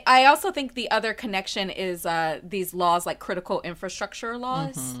 I also think the other connection is these laws like critical infrastructure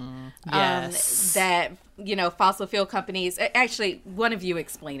laws. Yes. That, you know, fossil fuel companies, actually, one of you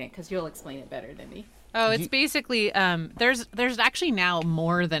explain it because you'll explain it better than me. Oh, it's basically there's actually now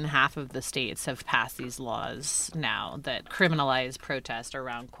more than half of the states have passed these laws now that criminalize protest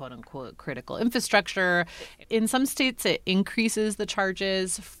around quote unquote critical infrastructure. In some states, it increases the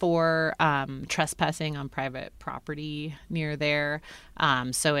charges for trespassing on private property near there.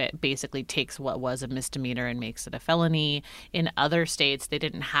 So it basically takes what was a misdemeanor and makes it a felony. In other states, they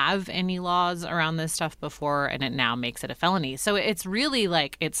didn't have any laws around this stuff before, and it now makes it a felony. So it's really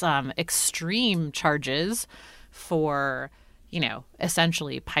like it's extreme charges for, you know,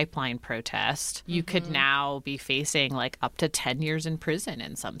 essentially pipeline protest. You could now be facing like up to 10 years in prison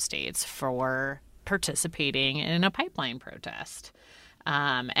in some states for participating in a pipeline protest.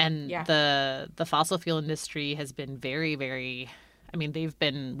 The fossil fuel industry has been very, very, I mean, they've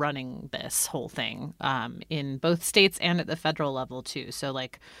been running this whole thing in both states and at the federal level too. So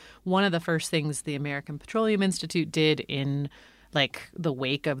like one of the first things the American Petroleum Institute did in like the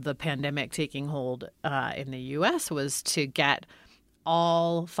wake of the pandemic taking hold in the U.S. was to get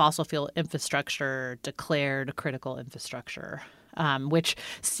all fossil fuel infrastructure declared critical infrastructure, which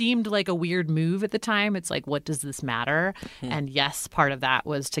seemed like a weird move at the time. It's like, what does this matter? And yes, part of that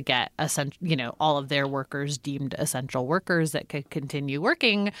was to get all of their workers deemed essential workers that could continue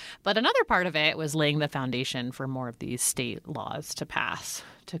working. But another part of it was laying the foundation for more of these state laws to pass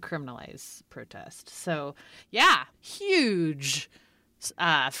to criminalize protest. So, yeah, huge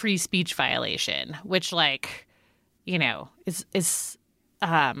free speech violation, which, like, you know, is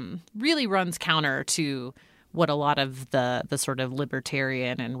really runs counter to what a lot of the sort of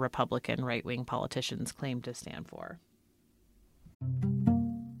libertarian and Republican right-wing politicians claim to stand for.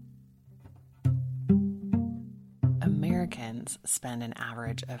 Americans spend an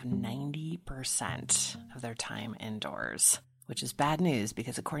average of 90% of their time indoors, which is bad news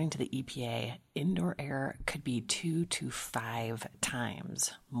because according to the EPA, indoor air could be 2 to 5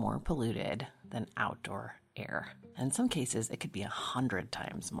 times more polluted than outdoor air. In some cases, it could be 100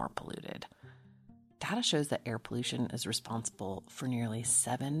 times more polluted. Data shows that air pollution is responsible for nearly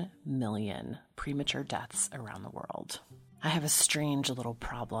 7 million premature deaths around the world. I have a strange little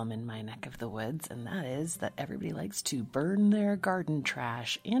problem in my neck of the woods, and that is that everybody likes to burn their garden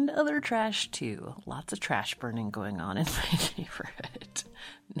trash and other trash too. Lots of trash burning going on in my neighborhood.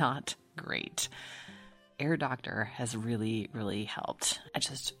 Not great. Air Doctor has really, really helped. I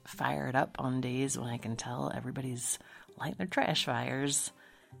just fire it up on days when I can tell everybody's lighting their trash fires,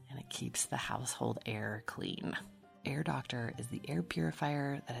 and it keeps the household air clean. Air Doctor is the air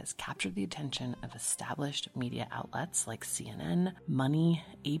purifier that has captured the attention of established media outlets like CNN, Money,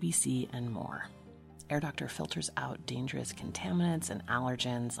 ABC, and more. Air Doctor filters out dangerous contaminants and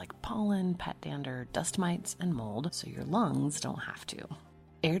allergens like pollen, pet dander, dust mites, and mold, so your lungs don't have to.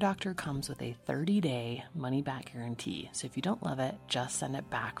 Air Doctor comes with a 30-day money-back guarantee, so if you don't love it, just send it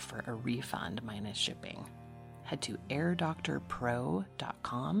back for a refund minus shipping. Head to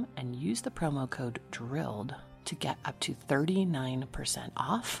airdoctorpro.com and use the promo code DRILLED to get up to 39%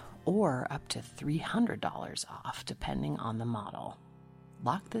 off or up to $300 off, depending on the model.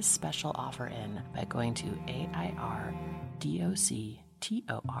 Lock this special offer in by going to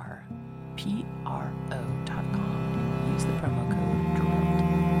airdoctorpro.com and use the promo code DRILLED.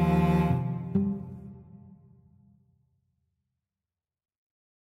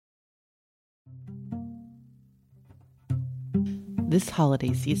 This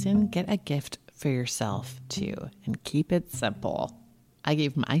holiday season, get a gift for yourself too, and keep it simple. I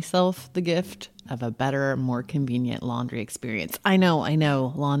gave myself the gift of a better, more convenient laundry experience. I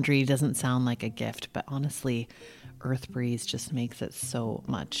know, laundry doesn't sound like a gift, but honestly, Earth Breeze just makes it so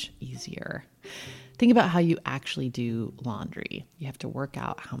much easier. Think about how you actually do laundry. You have to work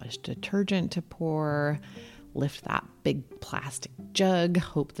out how much detergent to pour, lift that big plastic jug,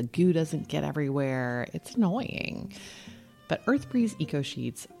 hope the goo doesn't get everywhere. It's annoying. But Earth Breeze Eco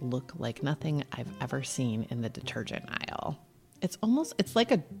Sheets look like nothing I've ever seen in the detergent aisle. It's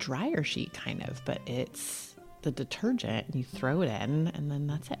like a dryer sheet kind of, but it's the detergent and you throw it in and then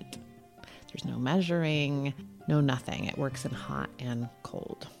that's it. There's no measuring, no nothing. It works in hot and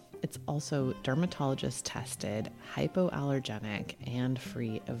cold. It's also dermatologist tested, hypoallergenic, and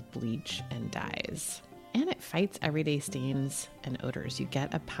free of bleach and dyes. And it fights everyday stains and odors. You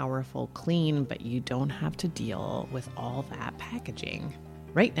get a powerful clean, but you don't have to deal with all that packaging.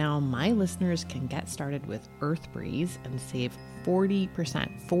 Right now, my listeners can get started with Earth Breeze and save 40%,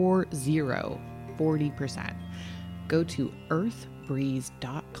 40%. Go to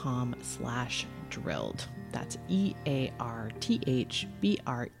earthbreeze.com/drilled. That's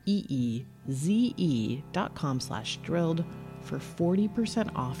EARTHBREEZE.com/drilled for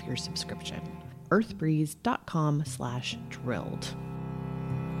 40% off your subscription. earthbreeze.com/drilled.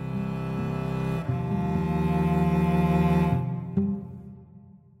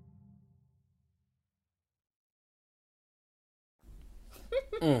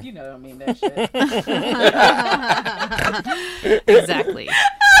 You know I don't mean that shit. Exactly.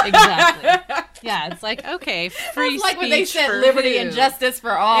 Yeah, it's like, okay, free That's like when they speech said for liberty who? and justice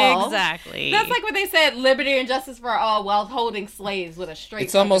for all. Exactly. That's like when they said liberty and justice for all while holding slaves with a straight.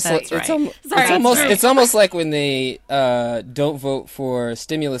 It's almost like That's it's almost like when they don't vote for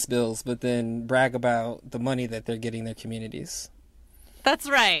stimulus bills, but then brag about the money that they're getting their communities. That's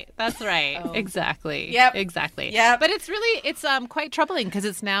right. Oh. Exactly. Yep. Exactly. Yep. But it's quite troubling because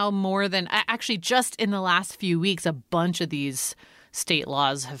it's now more than actually just in the last few weeks, a bunch of these state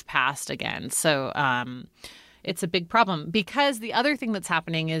laws have passed again. So it's a big problem because the other thing that's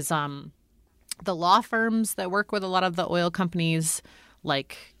happening is the law firms that work with a lot of the oil companies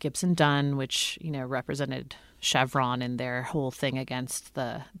like Gibson Dunn, which, represented Chevron and their whole thing against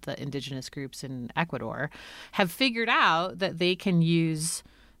the indigenous groups in Ecuador, have figured out that they can use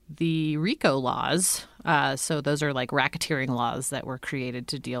the RICO laws. So those are like racketeering laws that were created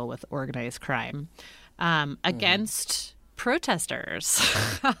to deal with organized crime against protesters.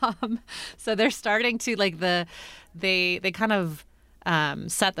 So they're starting to they kind of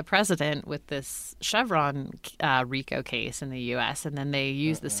set the precedent with this Chevron RICO case in the U.S., and then they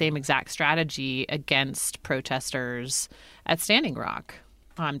use the same exact strategy against protesters at Standing Rock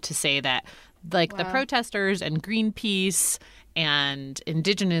to say that the protesters and Greenpeace and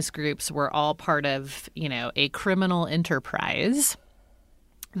indigenous groups were all part of, a criminal enterprise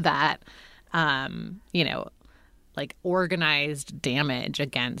that, organized damage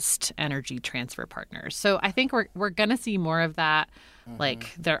against Energy Transfer Partners. So I think we're going to see more of that.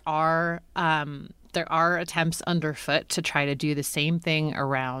 Mm-hmm. There are attempts underfoot to try to do the same thing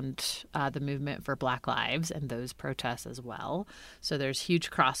around the movement for Black Lives and those protests as well. So there's huge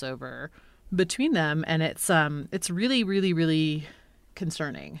crossover between them, and it's really, really, really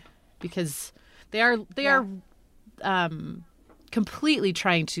concerning because they are completely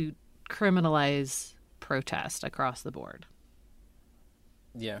trying to criminalize protest across the board.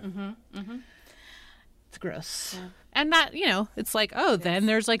 Yeah. Mm-hmm. Mm-hmm. It's gross. Yeah. And that, it's like, then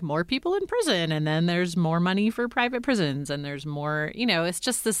there's like more people in prison, and then there's more money for private prisons, and there's more, it's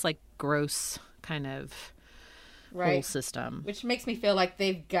just this like gross kind of whole system. Which makes me feel like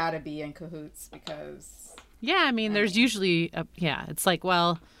they've got to be in cahoots because... Yeah, there's usually, it's like,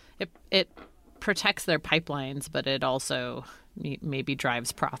 well, it protects their pipelines, but it also maybe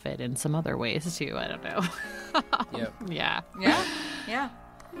drives profit in some other ways too. I don't know. Yep. Yeah. Yeah. Yeah.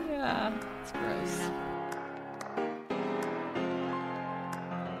 Yeah. It's gross. Yeah.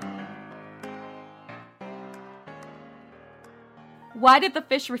 Why did the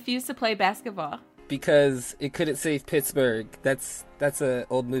fish refuse to play basketball? Because it couldn't save Pittsburgh. That's an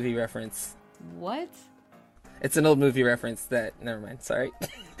old movie reference. What? It's an old movie reference that... Never mind. Sorry.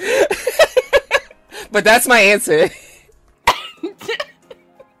 But that's my answer.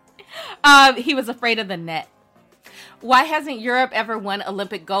 He was afraid of the net. Why hasn't Europe ever won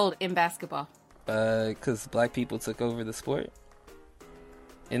Olympic gold in basketball? Because black people took over the sport.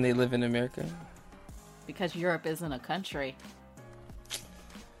 And they live in America. Because Europe isn't a country.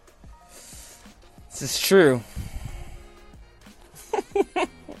 This is true.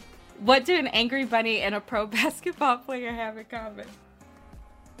 What do an angry bunny and a pro basketball player have in common?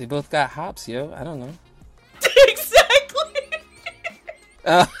 They both got hops, yo. I don't know. Exactly. They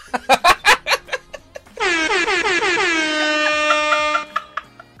have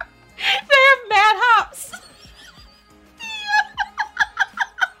mad hops.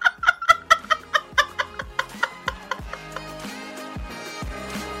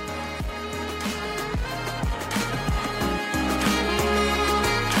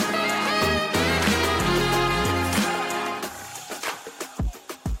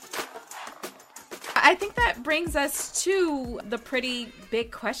 I think that brings us to the pretty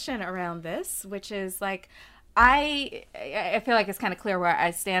big question around this, which is like, I feel like it's kind of clear where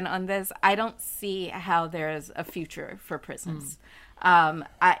I stand on this. I don't see how there's a future for prisons.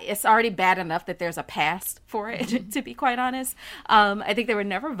 It's already bad enough that there's a past for it, to be quite honest. I think they were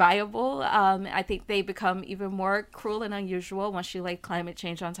never viable. I think they become even more cruel and unusual once you lay climate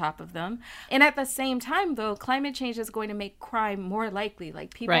change on top of them. And at the same time, though, climate change is going to make crime more likely.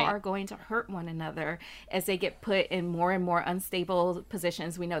 Like, people are going to hurt one another as they get put in more and more unstable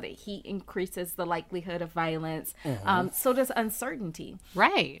positions. We know that heat increases the likelihood of violence. So does uncertainty.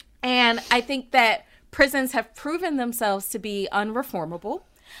 Right. And I think that prisons have proven themselves to be unreformable.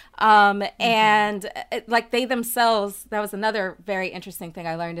 And like, they themselves, that was another very interesting thing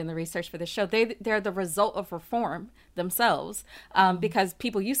I learned in the research for the show. They're the result of reform themselves, because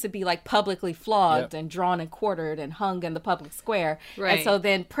people used to be like publicly flogged and drawn and quartered and hung in the public square. Right. And so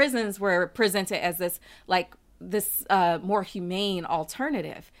then prisons were presented as this more humane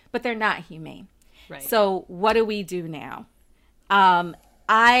alternative, but they're not humane. Right. So what do we do now?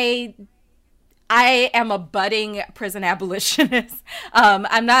 I am a budding prison abolitionist.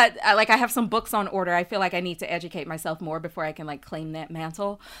 I'm not, like, I have some books on order. I feel like I need to educate myself more before I can, like, claim that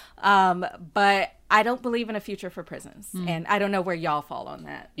mantle. But I don't believe in a future for prisons. And I don't know where y'all fall on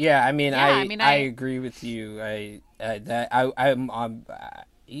that. Yeah, I mean, I agree with you. I'm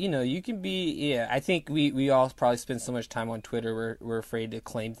you know, you can be, I think we all probably spend so much time on Twitter. We're afraid to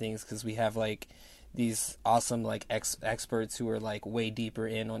claim things because we have, like, these awesome, like, experts who are, like, way deeper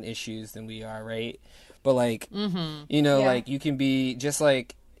in on issues than we are, right? But, like, you know, like, you can be just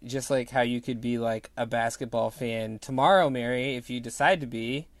like how you could be, like, a basketball fan tomorrow, Mary, if you decide to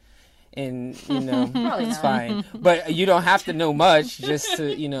be, and, you know, it's fine. But you don't have to know much just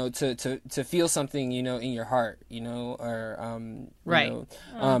to, you know, to feel something, you know, in your heart, you know, or you know,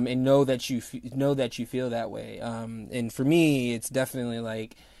 and know that you feel that way. And for me, it's definitely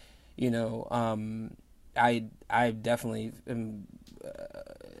like, you know, I definitely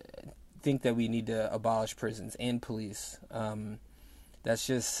think that we need to abolish prisons and police. That's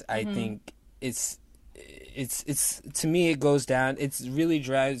just, I think it's to me, it goes down, it's really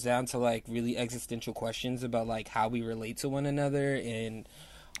drives down to, like, really existential questions about, like, how we relate to one another and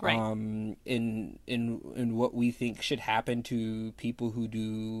in what we think should happen to people who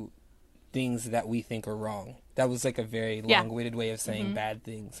do things that we think are wrong. That was, like, a very long-winded way of saying bad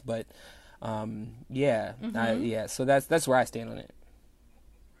things, but so that's where I stand on it.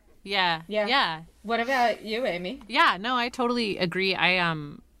 Yeah. What about you, Amy? Yeah, no, I totally agree.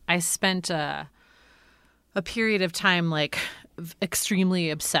 I spent a period of time, like, extremely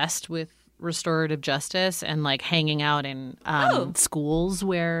obsessed with restorative justice and, like, hanging out in schools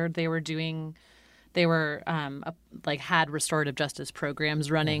where they were like, had restorative justice programs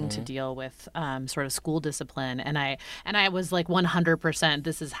running to deal with sort of school discipline, and I was like 100%.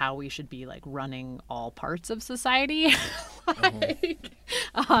 This is how we should be, like, running all parts of society, because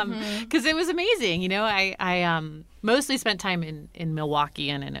it was amazing. You know, I mostly spent time in Milwaukee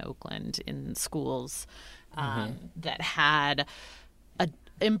and in Oakland in schools that had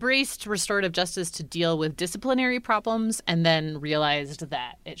embraced restorative justice to deal with disciplinary problems, and then realized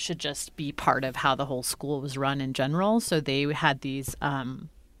that it should just be part of how the whole school was run in general. So they had these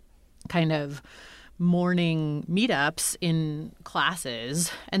kind of morning meetups in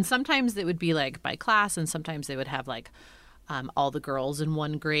classes, and sometimes it would be, like, by class, and sometimes they would have, like, all the girls in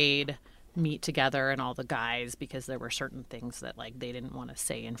one grade meet together and all the guys, because there were certain things that, like, they didn't want to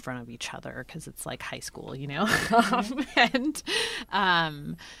say in front of each other because it's, like, high school, you know.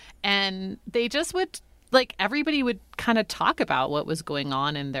 And they just would, like, everybody would kind of talk about what was going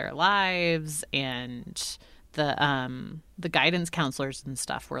on in their lives, and the guidance counselors and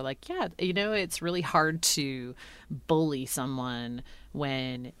stuff were like, yeah, you know, it's really hard to bully someone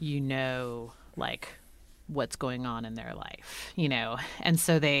when you know, like, what's going on in their life, you know. And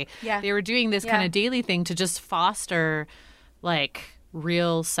so they were doing this kind of daily thing to just foster, like,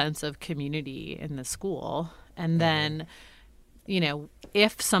 real sense of community in the school. And then, you know,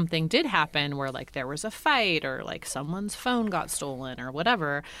 if something did happen where, like, there was a fight or, like, someone's phone got stolen or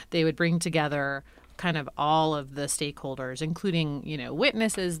whatever, they would bring together kind of all of the stakeholders, including, you know,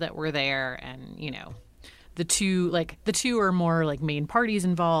 witnesses that were there, and, you know, the two are more like main parties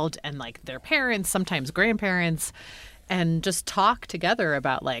involved, and like their parents, sometimes grandparents, and just talk together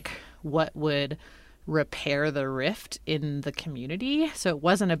about like what would repair the rift in the community. So it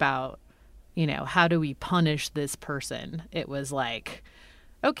wasn't about, how do we punish this person? It was like,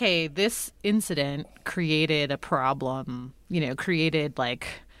 okay, this incident created a problem, created like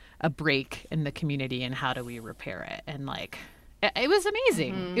a break in the community, and how do we repair it? And like, it was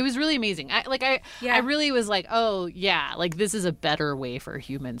amazing. Mm-hmm. It was really amazing. I really was like, oh yeah, like this is a better way for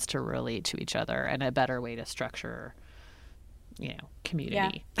humans to relate to each other and a better way to structure,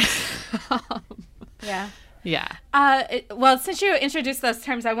 community. Yeah. Yeah. Well, since you introduced those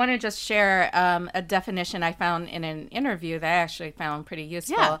terms, I want to just share a definition I found in an interview that I actually found pretty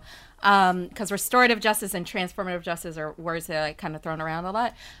useful. Yeah. Because restorative justice and transformative justice are words that I kind of thrown around a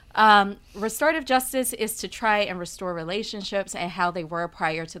lot. Restorative justice is to try and restore relationships and how they were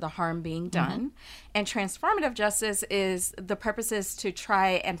prior to the harm being done. Mm-hmm. And transformative justice is the purpose is to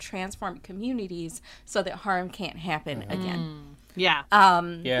try and transform communities so that harm can't happen again. Yeah.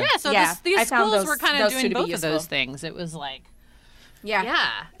 So these schools were kind of doing both of those things. It was like,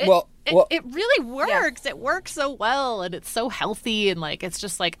 it really works. Yeah. It works so well, and it's so healthy, and like it's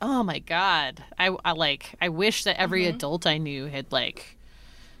just like, oh my God, I wish that every adult I knew had like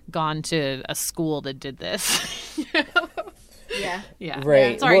gone to a school that did this. Yeah.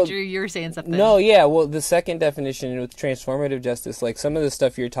 Right. Sorry, Drew, you were saying something. No, yeah. Well, the second definition with transformative justice, like some of the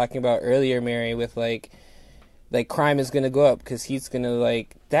stuff you were talking about earlier, Mary, with like crime is going to go up because he's going to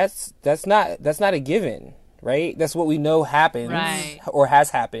like that's not a given, right? That's what we know happens or has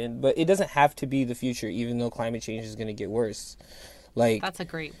happened, but it doesn't have to be the future, even though climate change is going to get worse. Like that's a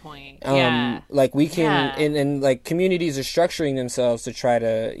great point. Like we can and like communities are structuring themselves to try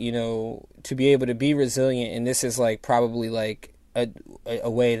to to be able to be resilient, and this is like probably like a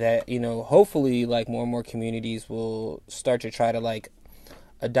way that hopefully like more and more communities will start to try to like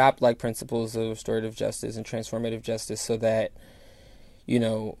adopt like principles of restorative justice and transformative justice, so that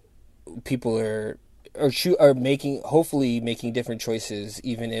people are hopefully making different choices,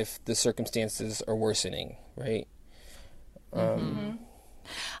 even if the circumstances are worsening, right?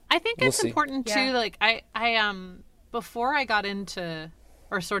 I think it's important too. Like I before I got into,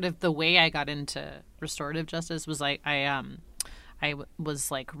 or sort of the way I got into restorative justice was like I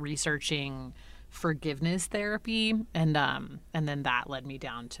was like researching forgiveness therapy, and then that led me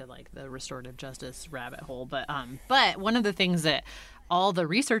down to like the restorative justice rabbit hole. But one of the things that all the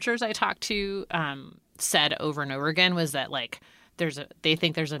researchers I talked to said over and over again was that like they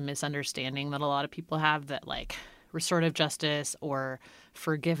think there's a misunderstanding that a lot of people have, that like restorative justice or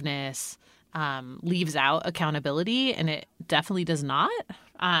forgiveness leaves out accountability, and it definitely does not.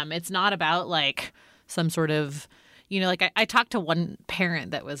 It's not about like some sort of, like I talked to one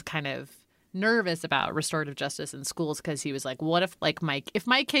parent that was kind of nervous about restorative justice in schools because he was like, what if like if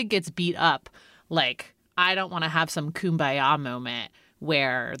my kid gets beat up, like I don't want to have some kumbaya moment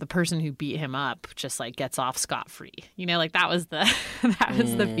where the person who beat him up just like gets off scot-free. Like that was the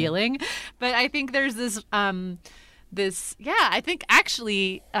the feeling. But I think there's this I think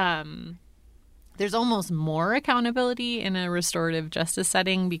actually there's almost more accountability in a restorative justice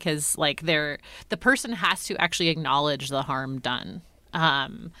setting, because like the person has to actually acknowledge the harm done.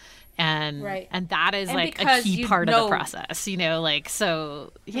 And that is like a key part of the process, like,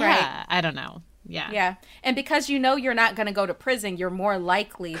 so I don't know. Yeah. And because you're not going to go to prison, you're more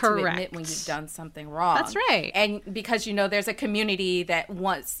likely to admit when you've done something wrong. That's right. And because there's a community that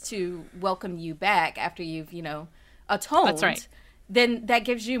wants to welcome you back after you've atoned. That's right. Then that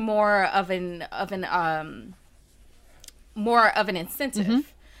gives you more of an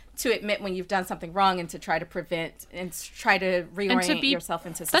incentive to admit when you've done something wrong, and to try to prevent and try to reorient yourself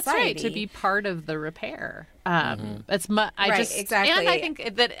into society. That's right, to be part of the repair. Exactly. And I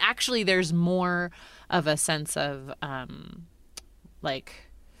think that actually there's more of a sense of like,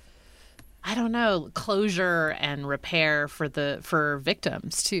 I don't know, closure and repair for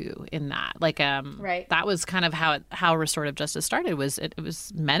victims too, in that. Like that was kind of how restorative justice started. It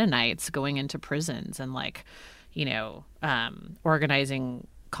was Mennonites going into prisons and like, organizing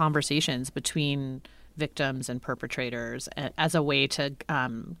conversations between victims and perpetrators as a way to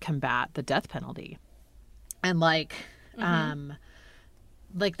combat the death penalty. And like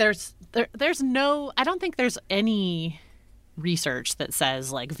there's no, I don't think there's any research that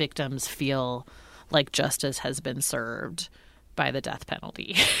says like victims feel like justice has been served by the death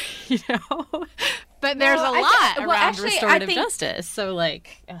penalty. But there's a lot around restorative justice, so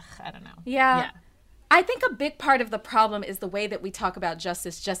like I don't know. Yeah. I think a big part of the problem is the way that we talk about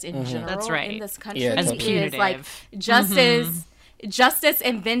justice just in general. That's right. In this country. As punitive. Is like justice justice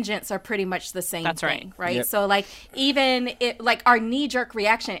and vengeance are pretty much the same That's thing, right? Yep. So like even like our knee-jerk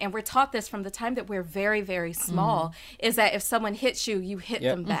reaction, and we're taught this from the time that we're very, very small, is that if someone hits you, you hit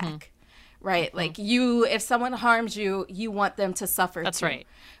them back. Right, like if someone harms you, you want them to suffer. That's too. right.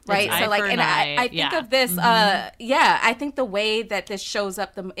 Right. It's So eye like, for and an eye. I think of this. I think the way that this shows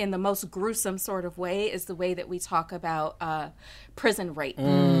up in the most gruesome sort of way is the way that we talk about prison rape.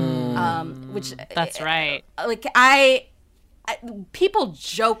 Which That's right. Like people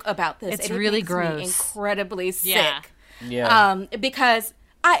joke about this. It's and really it makes me gross. incredibly sick. Yeah. Yeah. Because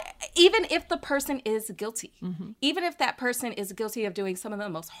even if the person is guilty, even if that person is guilty of doing some of the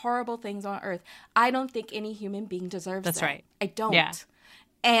most horrible things on earth, I don't think any human being deserves That's that. right. I don't. Yeah.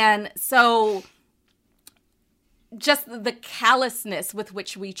 And so just the callousness with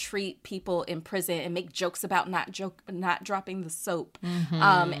which we treat people in prison and make jokes about not dropping the soap.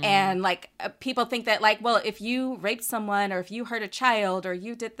 And like people think that like, well, if you raped someone or if you hurt a child or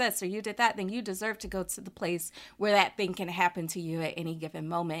you did this or you did that, then you deserve to go to the place where that thing can happen to you at any given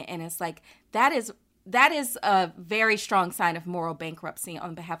moment. And it's like, that is a very strong sign of moral bankruptcy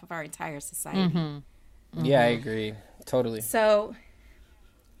on behalf of our entire society. Yeah, I agree. Totally. So,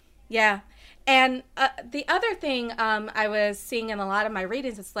 yeah. And the other thing I was seeing in a lot of my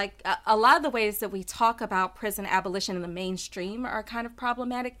readings is like a lot of the ways that we talk about prison abolition in the mainstream are kind of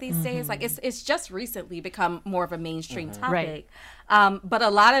problematic these days. Like it's just recently become more of a mainstream topic. Right. But a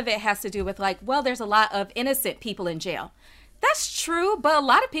lot of it has to do with like, well, there's a lot of innocent people in jail. That's true, but a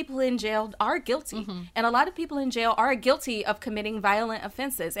lot of people in jail are guilty. And a lot of people in jail are guilty of committing violent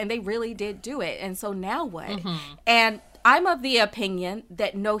offenses, and they really did do it. And so now what? And I'm of the opinion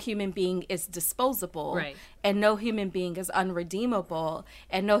that no human being is disposable, Right. and no human being is unredeemable,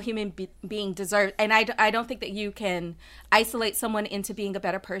 and no human being deserves. And I don't think that you can isolate someone into being a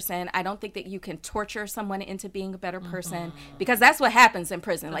better person. I don't think that you can torture someone into being a better person, because that's what happens in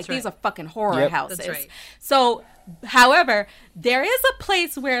prison. Like these are fucking horror houses. That's right. So, however, there is a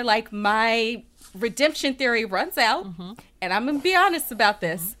place where like my redemption theory runs out, and I'm gonna be honest about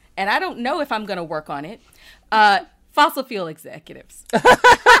this, and I don't know if I'm gonna work on it. Fossil fuel executives.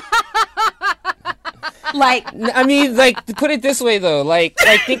 Like, I mean, like, to put it this way though, like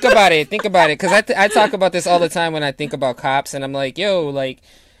think about it, because I talk about this all the time when I think about cops, and I'm like, yo, like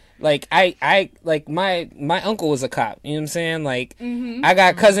I like my uncle was a cop, you know what I'm saying? Like, I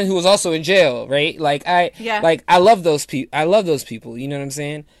got a cousin who was also in jail, right? Like I love those people, you know what I'm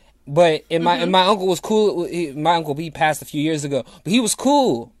saying? But my uncle was cool. My uncle, he passed a few years ago, but he was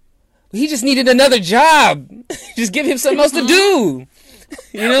cool. He just needed another job. Just give him something else to do.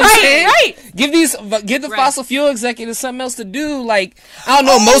 You know what I'm saying? Right. Give the fossil fuel executives something else to do. Like, I don't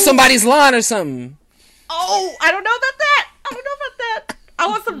know, mow somebody's lawn or something. Oh, I don't know about that. I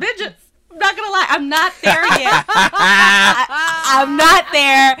want some vengeance. I'm not gonna lie, I'm not there yet. I'm not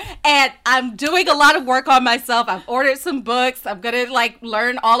there, and I'm doing a lot of work on myself. I've ordered some books. I'm gonna like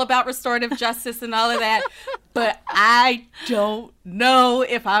learn all about restorative justice and all of that, but I don't know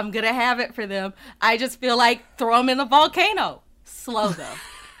if I'm gonna have it for them. I just feel like throw them in the volcano. Slow though.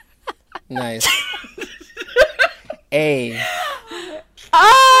 Nice. Hey.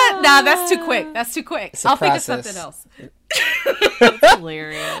 No, that's too quick. I'll think of something else. It's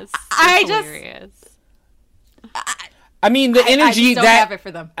hilarious. Hilarious. I mean, the energy I just don't have it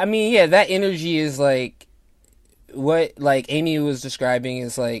for them. I mean, yeah, that energy is like what like Amy was describing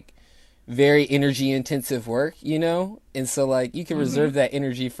is like very energy intensive work, you know? And so like you can reserve that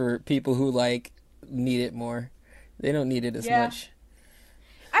energy for people who like need it more. They don't need it as much.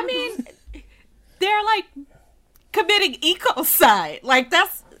 I mean, they're like committing ecocide. Like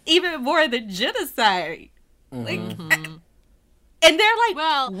that's even more than genocide. Like, and they're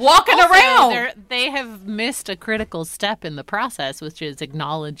like walking also, around. They have missed a critical step in the process, which is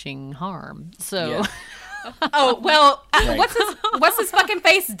acknowledging harm. So, oh well, what's his fucking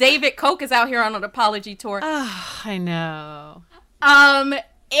face? David Koch is out here on an apology tour. I know.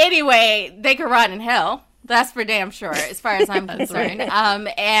 Anyway, they could rot in hell. That's for damn sure, as far as I'm concerned.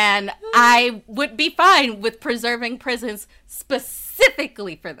 Right. And I would be fine with preserving prisons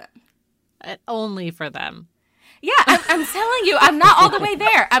specifically for them. Only for them. Yeah, I'm telling you, I'm not all the way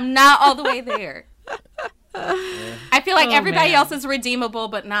there. I feel like everybody else is redeemable,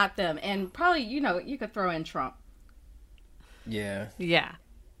 but not them. And probably, you could throw in Trump. Yeah. Yeah.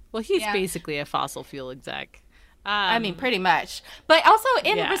 Well, he's basically a fossil fuel exec. I mean, pretty much. But also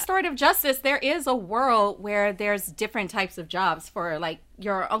in restorative justice, there is a world where there's different types of jobs for, like,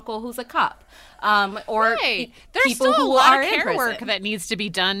 your uncle who's a cop. Or there's people still who a lot are of care in work that needs to be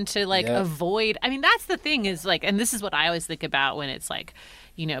done to, like, avoid. I mean, that's the thing is, like, and this is what I always think about when it's, like,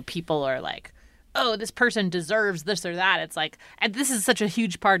 people are, like, oh, this person deserves this or that. It's like, and this is such a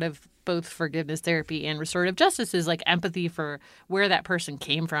huge part of both forgiveness therapy and restorative justice is like empathy for where that person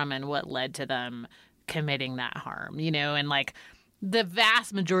came from and what led to them committing that harm, and like the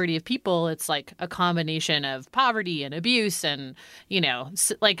vast majority of people, it's like a combination of poverty and abuse and,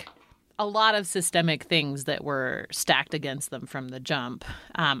 like a lot of systemic things that were stacked against them from the jump.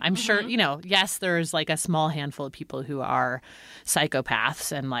 I'm sure, yes, there's like a small handful of people who are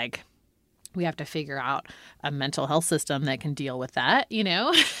psychopaths and like we have to figure out a mental health system that can deal with that,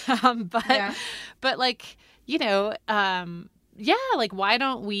 but like, like why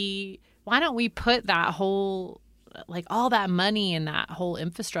don't we put that whole, like all that money and that whole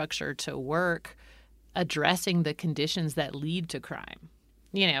infrastructure to work addressing the conditions that lead to crime,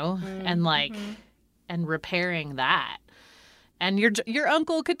 and like, and repairing that. And your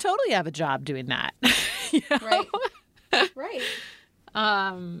uncle could totally have a job doing that. Right. Right.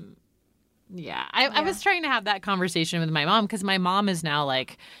 Yeah. I was trying to have that conversation with my mom because my mom is now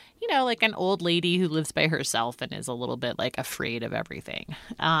like, like an old lady who lives by herself and is a little bit like afraid of everything.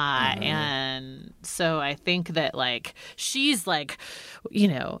 And so I think that like, she's like,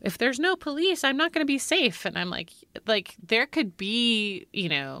 if there's no police, I'm not going to be safe. And I'm like there could be,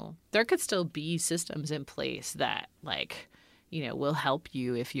 there could still be systems in place that like, will help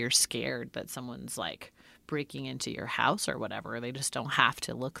you if you're scared that someone's like breaking into your house or whatever. They just don't have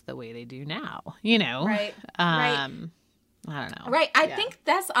to look the way they do now, Right. Right. I don't know. Right. I think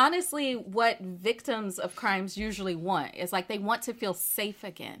that's honestly what victims of crimes usually want. It's like they want to feel safe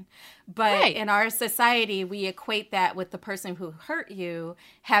again. But in our society, we equate that with the person who hurt you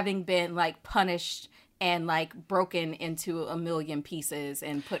having been like punished and like broken into a million pieces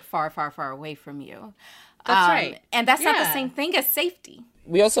and put far, far, far away from you. That's right. And that's not the same thing as safety.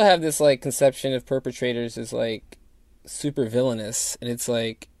 We also have this like conception of perpetrators as like super villainous, and it's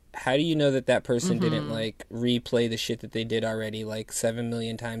like, how do you know that person didn't like replay the shit that they did already like 7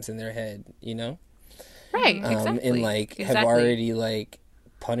 million times in their head, Right, exactly. And like have already like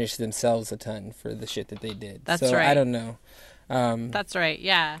punished themselves a ton for the shit that they did. That's so right. I don't know. That's right.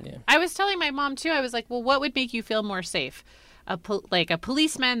 Yeah. I was telling my mom too. I was like, well, what would make you feel more safe? Like a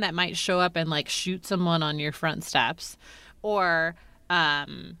policeman that might show up and like shoot someone on your front steps, or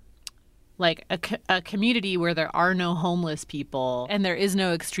like a community where there are no homeless people and there is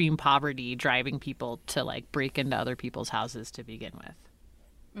no extreme poverty driving people to like break into other people's houses to begin with.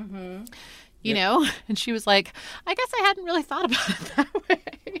 You know? And she was like, I guess I hadn't really thought about it that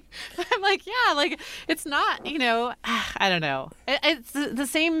way. I'm like, yeah, like it's not, I don't know. It's the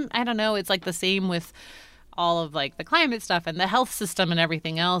same. I don't know. It's like the same with all of like the climate stuff and the health system and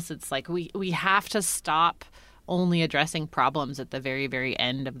everything else. It's like we have to stop only addressing problems at the very, very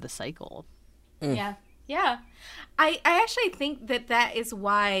end of the cycle. Yeah. Yeah. I actually think that is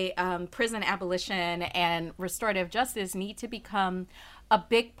why prison abolition and restorative justice need to become a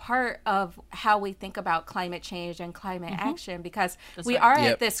big part of how we think about climate change and climate action, because we are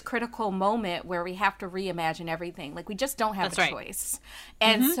at this critical moment where we have to reimagine everything. Like we just don't have a choice.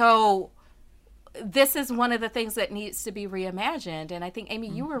 And so this is one of the things that needs to be reimagined. And I think, Amy,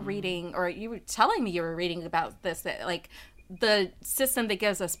 you were reading, or you were telling me you were reading about this, that like the system that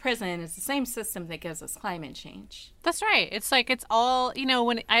gives us prison is the same system that gives us climate change. That's right. It's like it's all,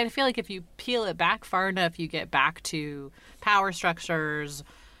 when I feel like if you peel it back far enough, you get back to power structures,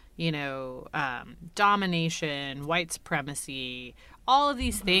 domination, white supremacy, all of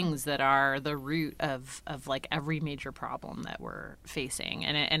these things that are the root of like every major problem that we're facing.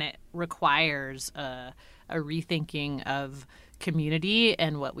 And it requires a rethinking of community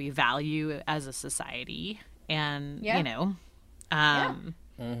and what we value as a society. And,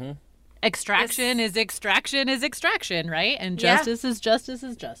 extraction is extraction is extraction, right? And justice is justice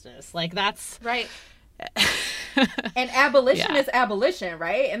is justice. Like that's... Right. And abolition is abolition,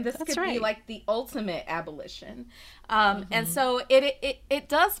 right? And this could be like the ultimate abolition. And so it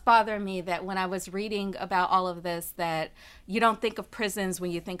does bother me that when I was reading about all of this, that you don't think of prisons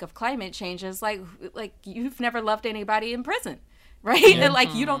when you think of climate change. It's like you've never loved anybody in prison. Right? And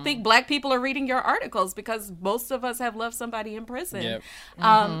like you don't think Black people are reading your articles because most of us have loved somebody in prison. Yep.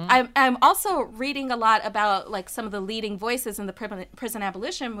 I'm also reading a lot about like some of the leading voices in the prison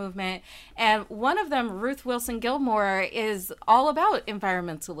abolition movement. And one of them, Ruth Wilson Gilmore, is all about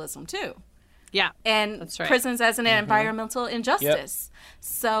environmentalism too. Yeah. And that's right. Prisons as an environmental injustice. Yep.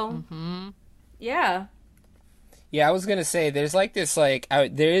 So, yeah. Yeah, I was going to say there's like this like,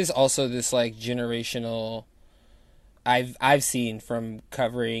 there is also this like generational I've seen from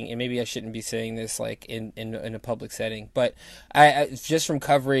covering, and maybe I shouldn't be saying this like in a public setting, but I just from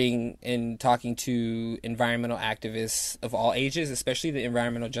covering and talking to environmental activists of all ages, especially the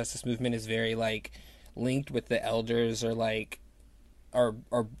environmental justice movement is very like linked with the elders, or like are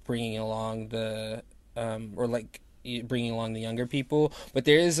bringing along the or like bringing along the younger people, but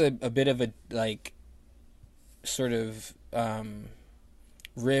there is a bit of a like sort of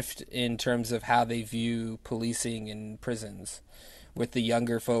rift in terms of how they view policing in prisons, with the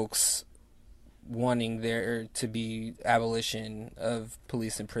younger folks wanting there to be abolition of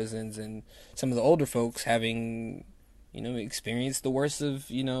police in prisons, and some of the older folks having, you know, experienced the worst of,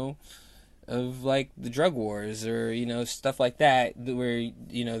 you know, of like the drug wars, or, you know, stuff like that, where,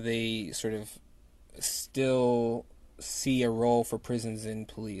 you know, they sort of still see a role for prisons and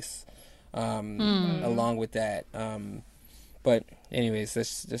police along with that. But anyways,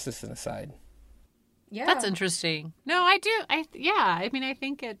 this is an aside. Yeah, That's interesting. No, I do. I mean, I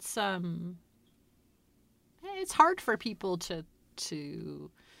think it's hard for people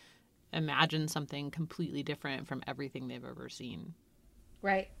to imagine something completely different from everything they've ever seen.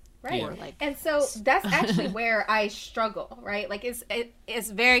 right. Yeah. Or like, And so that's actually where I struggle, right? Like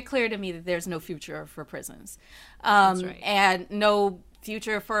it's very clear to me that there's no future for prisons, That's right. and no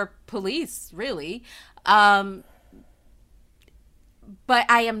future for police, really. But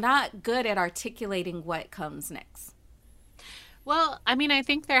I am not good at articulating what comes next. Well, I mean, I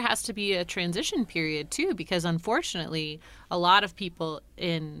think there has to be a transition period too, because unfortunately, a lot of people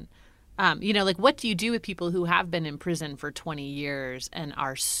in, you know, like, what do you do with people who have been in prison for 20 years and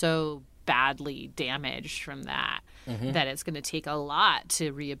are so badly damaged from that, that it's going to take a lot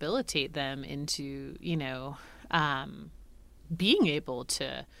to rehabilitate them into, you know, being able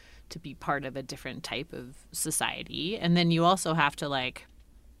to be part of a different type of society. And then you also have to, like,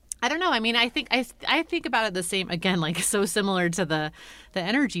 I don't know. I mean, I think about it the same, again, like, so similar to the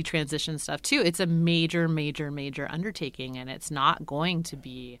energy transition stuff too. It's a major, major, major undertaking, and it's not going to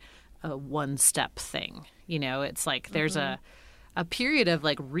be a one-step thing. You know, it's like there's a period of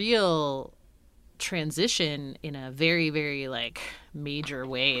like real transition in a very, very like major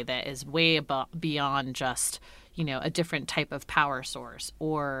way that is way beyond just, you know, a different type of power source,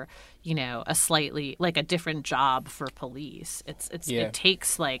 or, you know, a slightly like a different job for police. It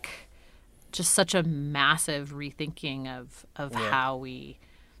takes like just such a massive rethinking of how we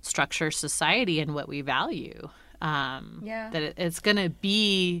structure society and what we value. That it's going to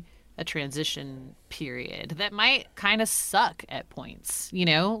be a transition period that might kind of suck at points, you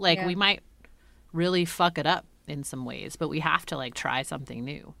know, like we might really fuck it up in some ways, but we have to like try something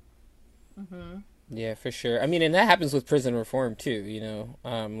new. Yeah, for sure. I mean, and that happens with prison reform too, you know,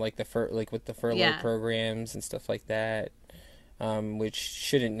 like with the furlough programs and stuff like that, which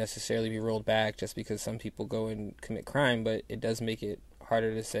shouldn't necessarily be rolled back just because some people go and commit crime, but it does make it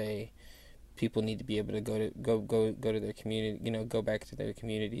harder to say people need to be able to go to their community, you know, go back to their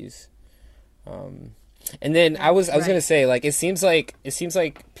communities. And then I was gonna say, like, it seems like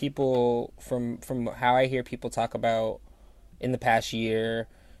people from how I hear people talk about in the past year,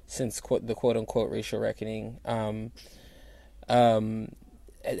 since the quote unquote racial reckoning, how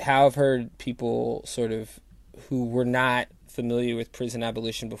I've heard people sort of who were not familiar with prison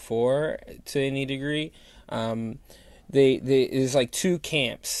abolition before to any degree, there's like two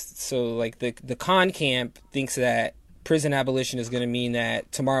camps. So like the con camp thinks that prison abolition is going to mean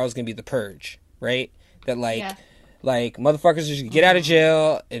that tomorrow is going to be the purge, right? That like motherfuckers just get out of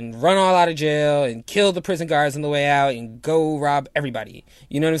jail and run all out of jail and kill the prison guards on the way out and go rob everybody.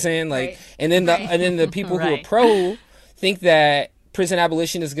 You know what I'm saying? Like, and then the people who are pro think that prison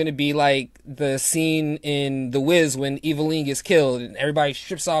abolition is going to be like the scene in The Wiz when Eveline gets killed and everybody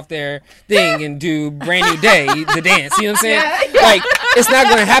strips off their thing and do Brand New Day, the dance. You know what I'm saying? Like, it's not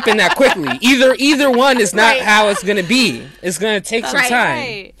going to happen that quickly. Either one is not how it's going to be. It's going to take some time.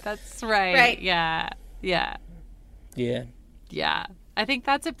 Right. That's right. Yeah. I think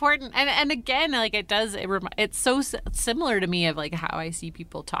that's important, and again, like, it's so similar to me of like how I see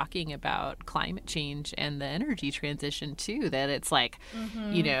people talking about climate change and the energy transition too, that it's like,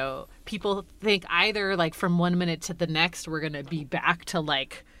 you know, people think either like from one minute to the next we're gonna be back to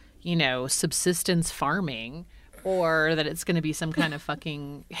like, you know, subsistence farming, or that it's gonna be some kind of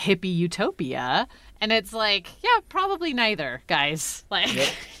fucking hippie utopia. And it's like, yeah, probably neither, guys.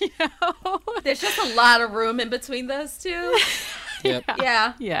 Like, you know, there's just a lot of room in between those two. Yep.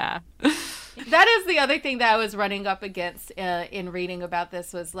 Yeah. That is the other thing that I was running up against in reading about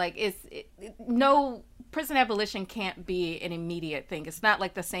this, was like, no, prison abolition can't be an immediate thing. It's not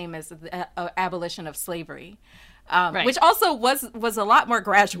like the same as the abolition of slavery, which also was a lot more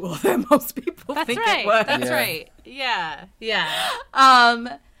gradual than most people think it was. That's right. Yeah.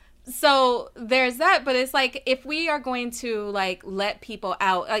 So there's that, but it's like, if we are going to like let people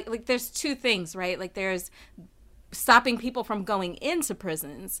out, like there's two things, right? Like there's stopping people from going into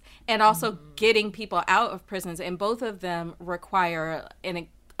prisons and also getting people out of prisons, and both of them require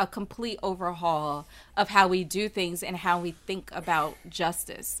a complete overhaul of how we do things and how we think about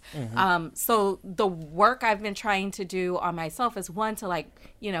justice. So the work I've been trying to do on myself is, one, to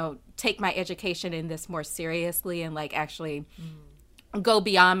like, you know, take my education in this more seriously and like actually go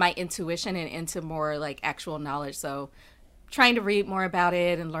beyond my intuition and into more like actual knowledge. So trying to read more about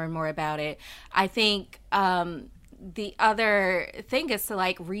it and learn more about it. I think the other thing is to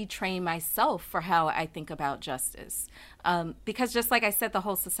like retrain myself for how I think about justice. Because just like I said, the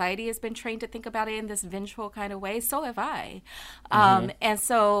whole society has been trained to think about it in this vengeful kind of way. So have I. And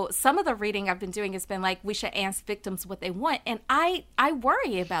so some of the reading I've been doing has been like, we should ask victims what they want. And I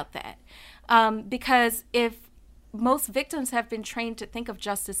worry about that. Because if most victims have been trained to think of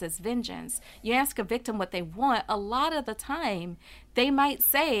justice as vengeance, you ask a victim what they want, a lot of the time they might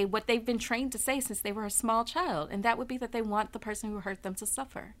say what they've been trained to say since they were a small child, and that would be that they want the person who hurt them to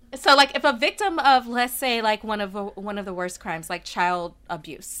suffer. So like if a victim of, let's say, like one of the worst crimes, like child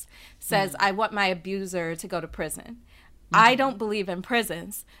abuse, says, I want my abuser to go to prison, I don't believe in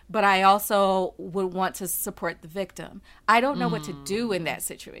prisons, but I also would want to support the victim. I don't know what to do in that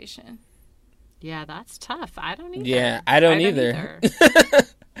situation. Yeah, that's tough. I don't either. Yeah, I don't either.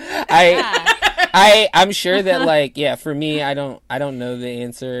 I'm sure that, like, yeah, for me, I don't know the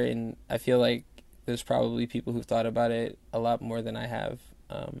answer, and I feel like there's probably people who've thought about it a lot more than I have.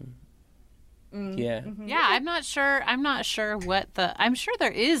 Yeah, I'm not sure what I'm sure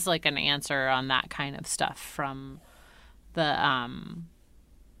there is like an answer on that kind of stuff from the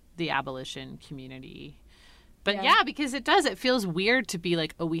abolition community. But yeah, because it feels weird to be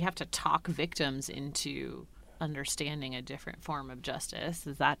like, oh, we have to talk victims into understanding a different form of justice.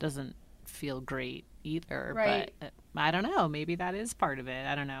 That doesn't feel great either. Right. But I don't know. Maybe that is part of it.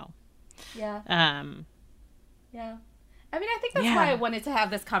 I don't know. Yeah. Yeah. I mean, I think that's why I wanted to have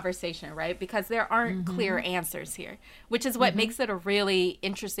this conversation, right? Because there aren't clear answers here, which is what makes it a really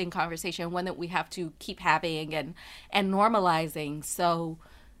interesting conversation, one that we have to keep having and normalizing. So,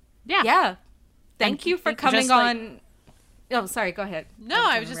 yeah. Thank you for coming on. Oh, sorry. Go ahead. No,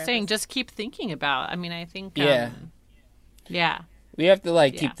 I was just saying, just keep thinking about. I mean, I think. We have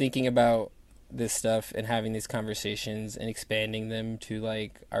to keep thinking about this stuff and having these conversations and expanding them to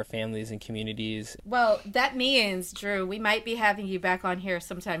like our families and communities. Well, that means, Drew, we might be having you back on here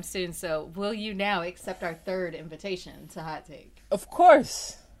sometime soon. So, will you now accept our third invitation to Hot Take? Of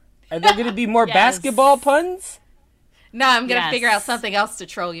course. Are there going to be more basketball puns? No, I'm going to figure out something else to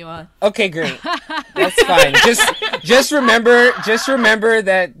troll you on. Okay, great. That's fine. Just remember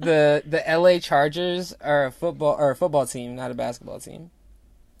that the LA Chargers are a football team, not a basketball team.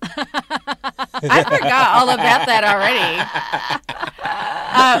 I forgot all about that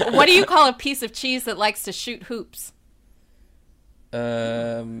already. What do you call a piece of cheese that likes to shoot hoops?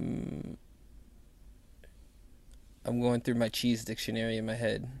 I'm going through my cheese dictionary in my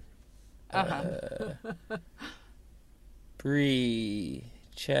head. Brie,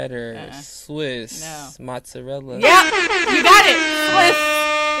 cheddar, Swiss, mozzarella. Yeah, you got it. Swiss.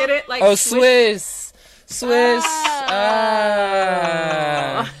 Get it? Like Swiss. Swiss.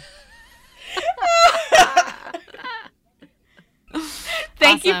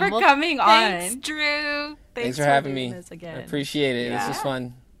 Thank you for coming on. Thanks, Drew. Thanks for having me. I appreciate it. This was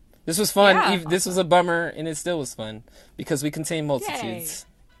fun. This was fun. Yeah. This was a bummer, and it still was fun because we contain multitudes. Yay.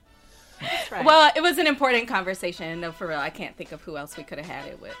 That's right. Well, it was an important conversation. No, for real. I can't think of who else we could have had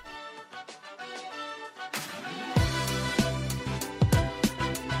it with.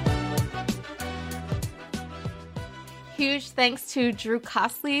 Huge thanks to Drew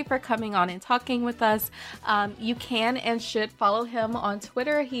Costley for coming on and talking with us. You can and should follow him on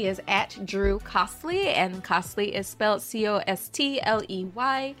Twitter. He is at Drew Costley, and Costley is spelled Costley.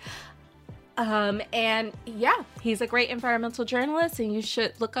 And yeah, he's a great environmental journalist, and you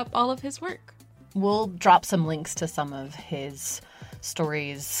should look up all of his work. We'll drop some links to some of his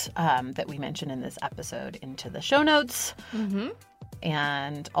stories that we mentioned in this episode into the show notes,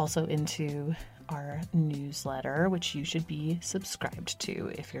 and also into our newsletter, which you should be subscribed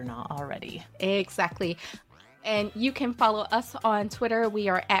to if you're not already. Exactly. And you can follow us on Twitter. We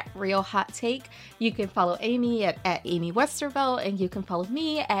are at Real Hot Take. You can follow Amy at Amy Westervelt, and you can follow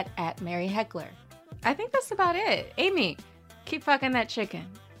me at Mary Heckler. I think that's about it. Amy, keep fucking that chicken.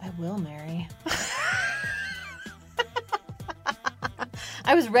 I will, Mary.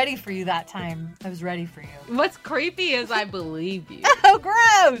 I was ready for you that time. I was ready for you. What's creepy is I believe you. Oh,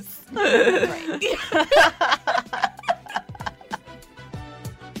 gross.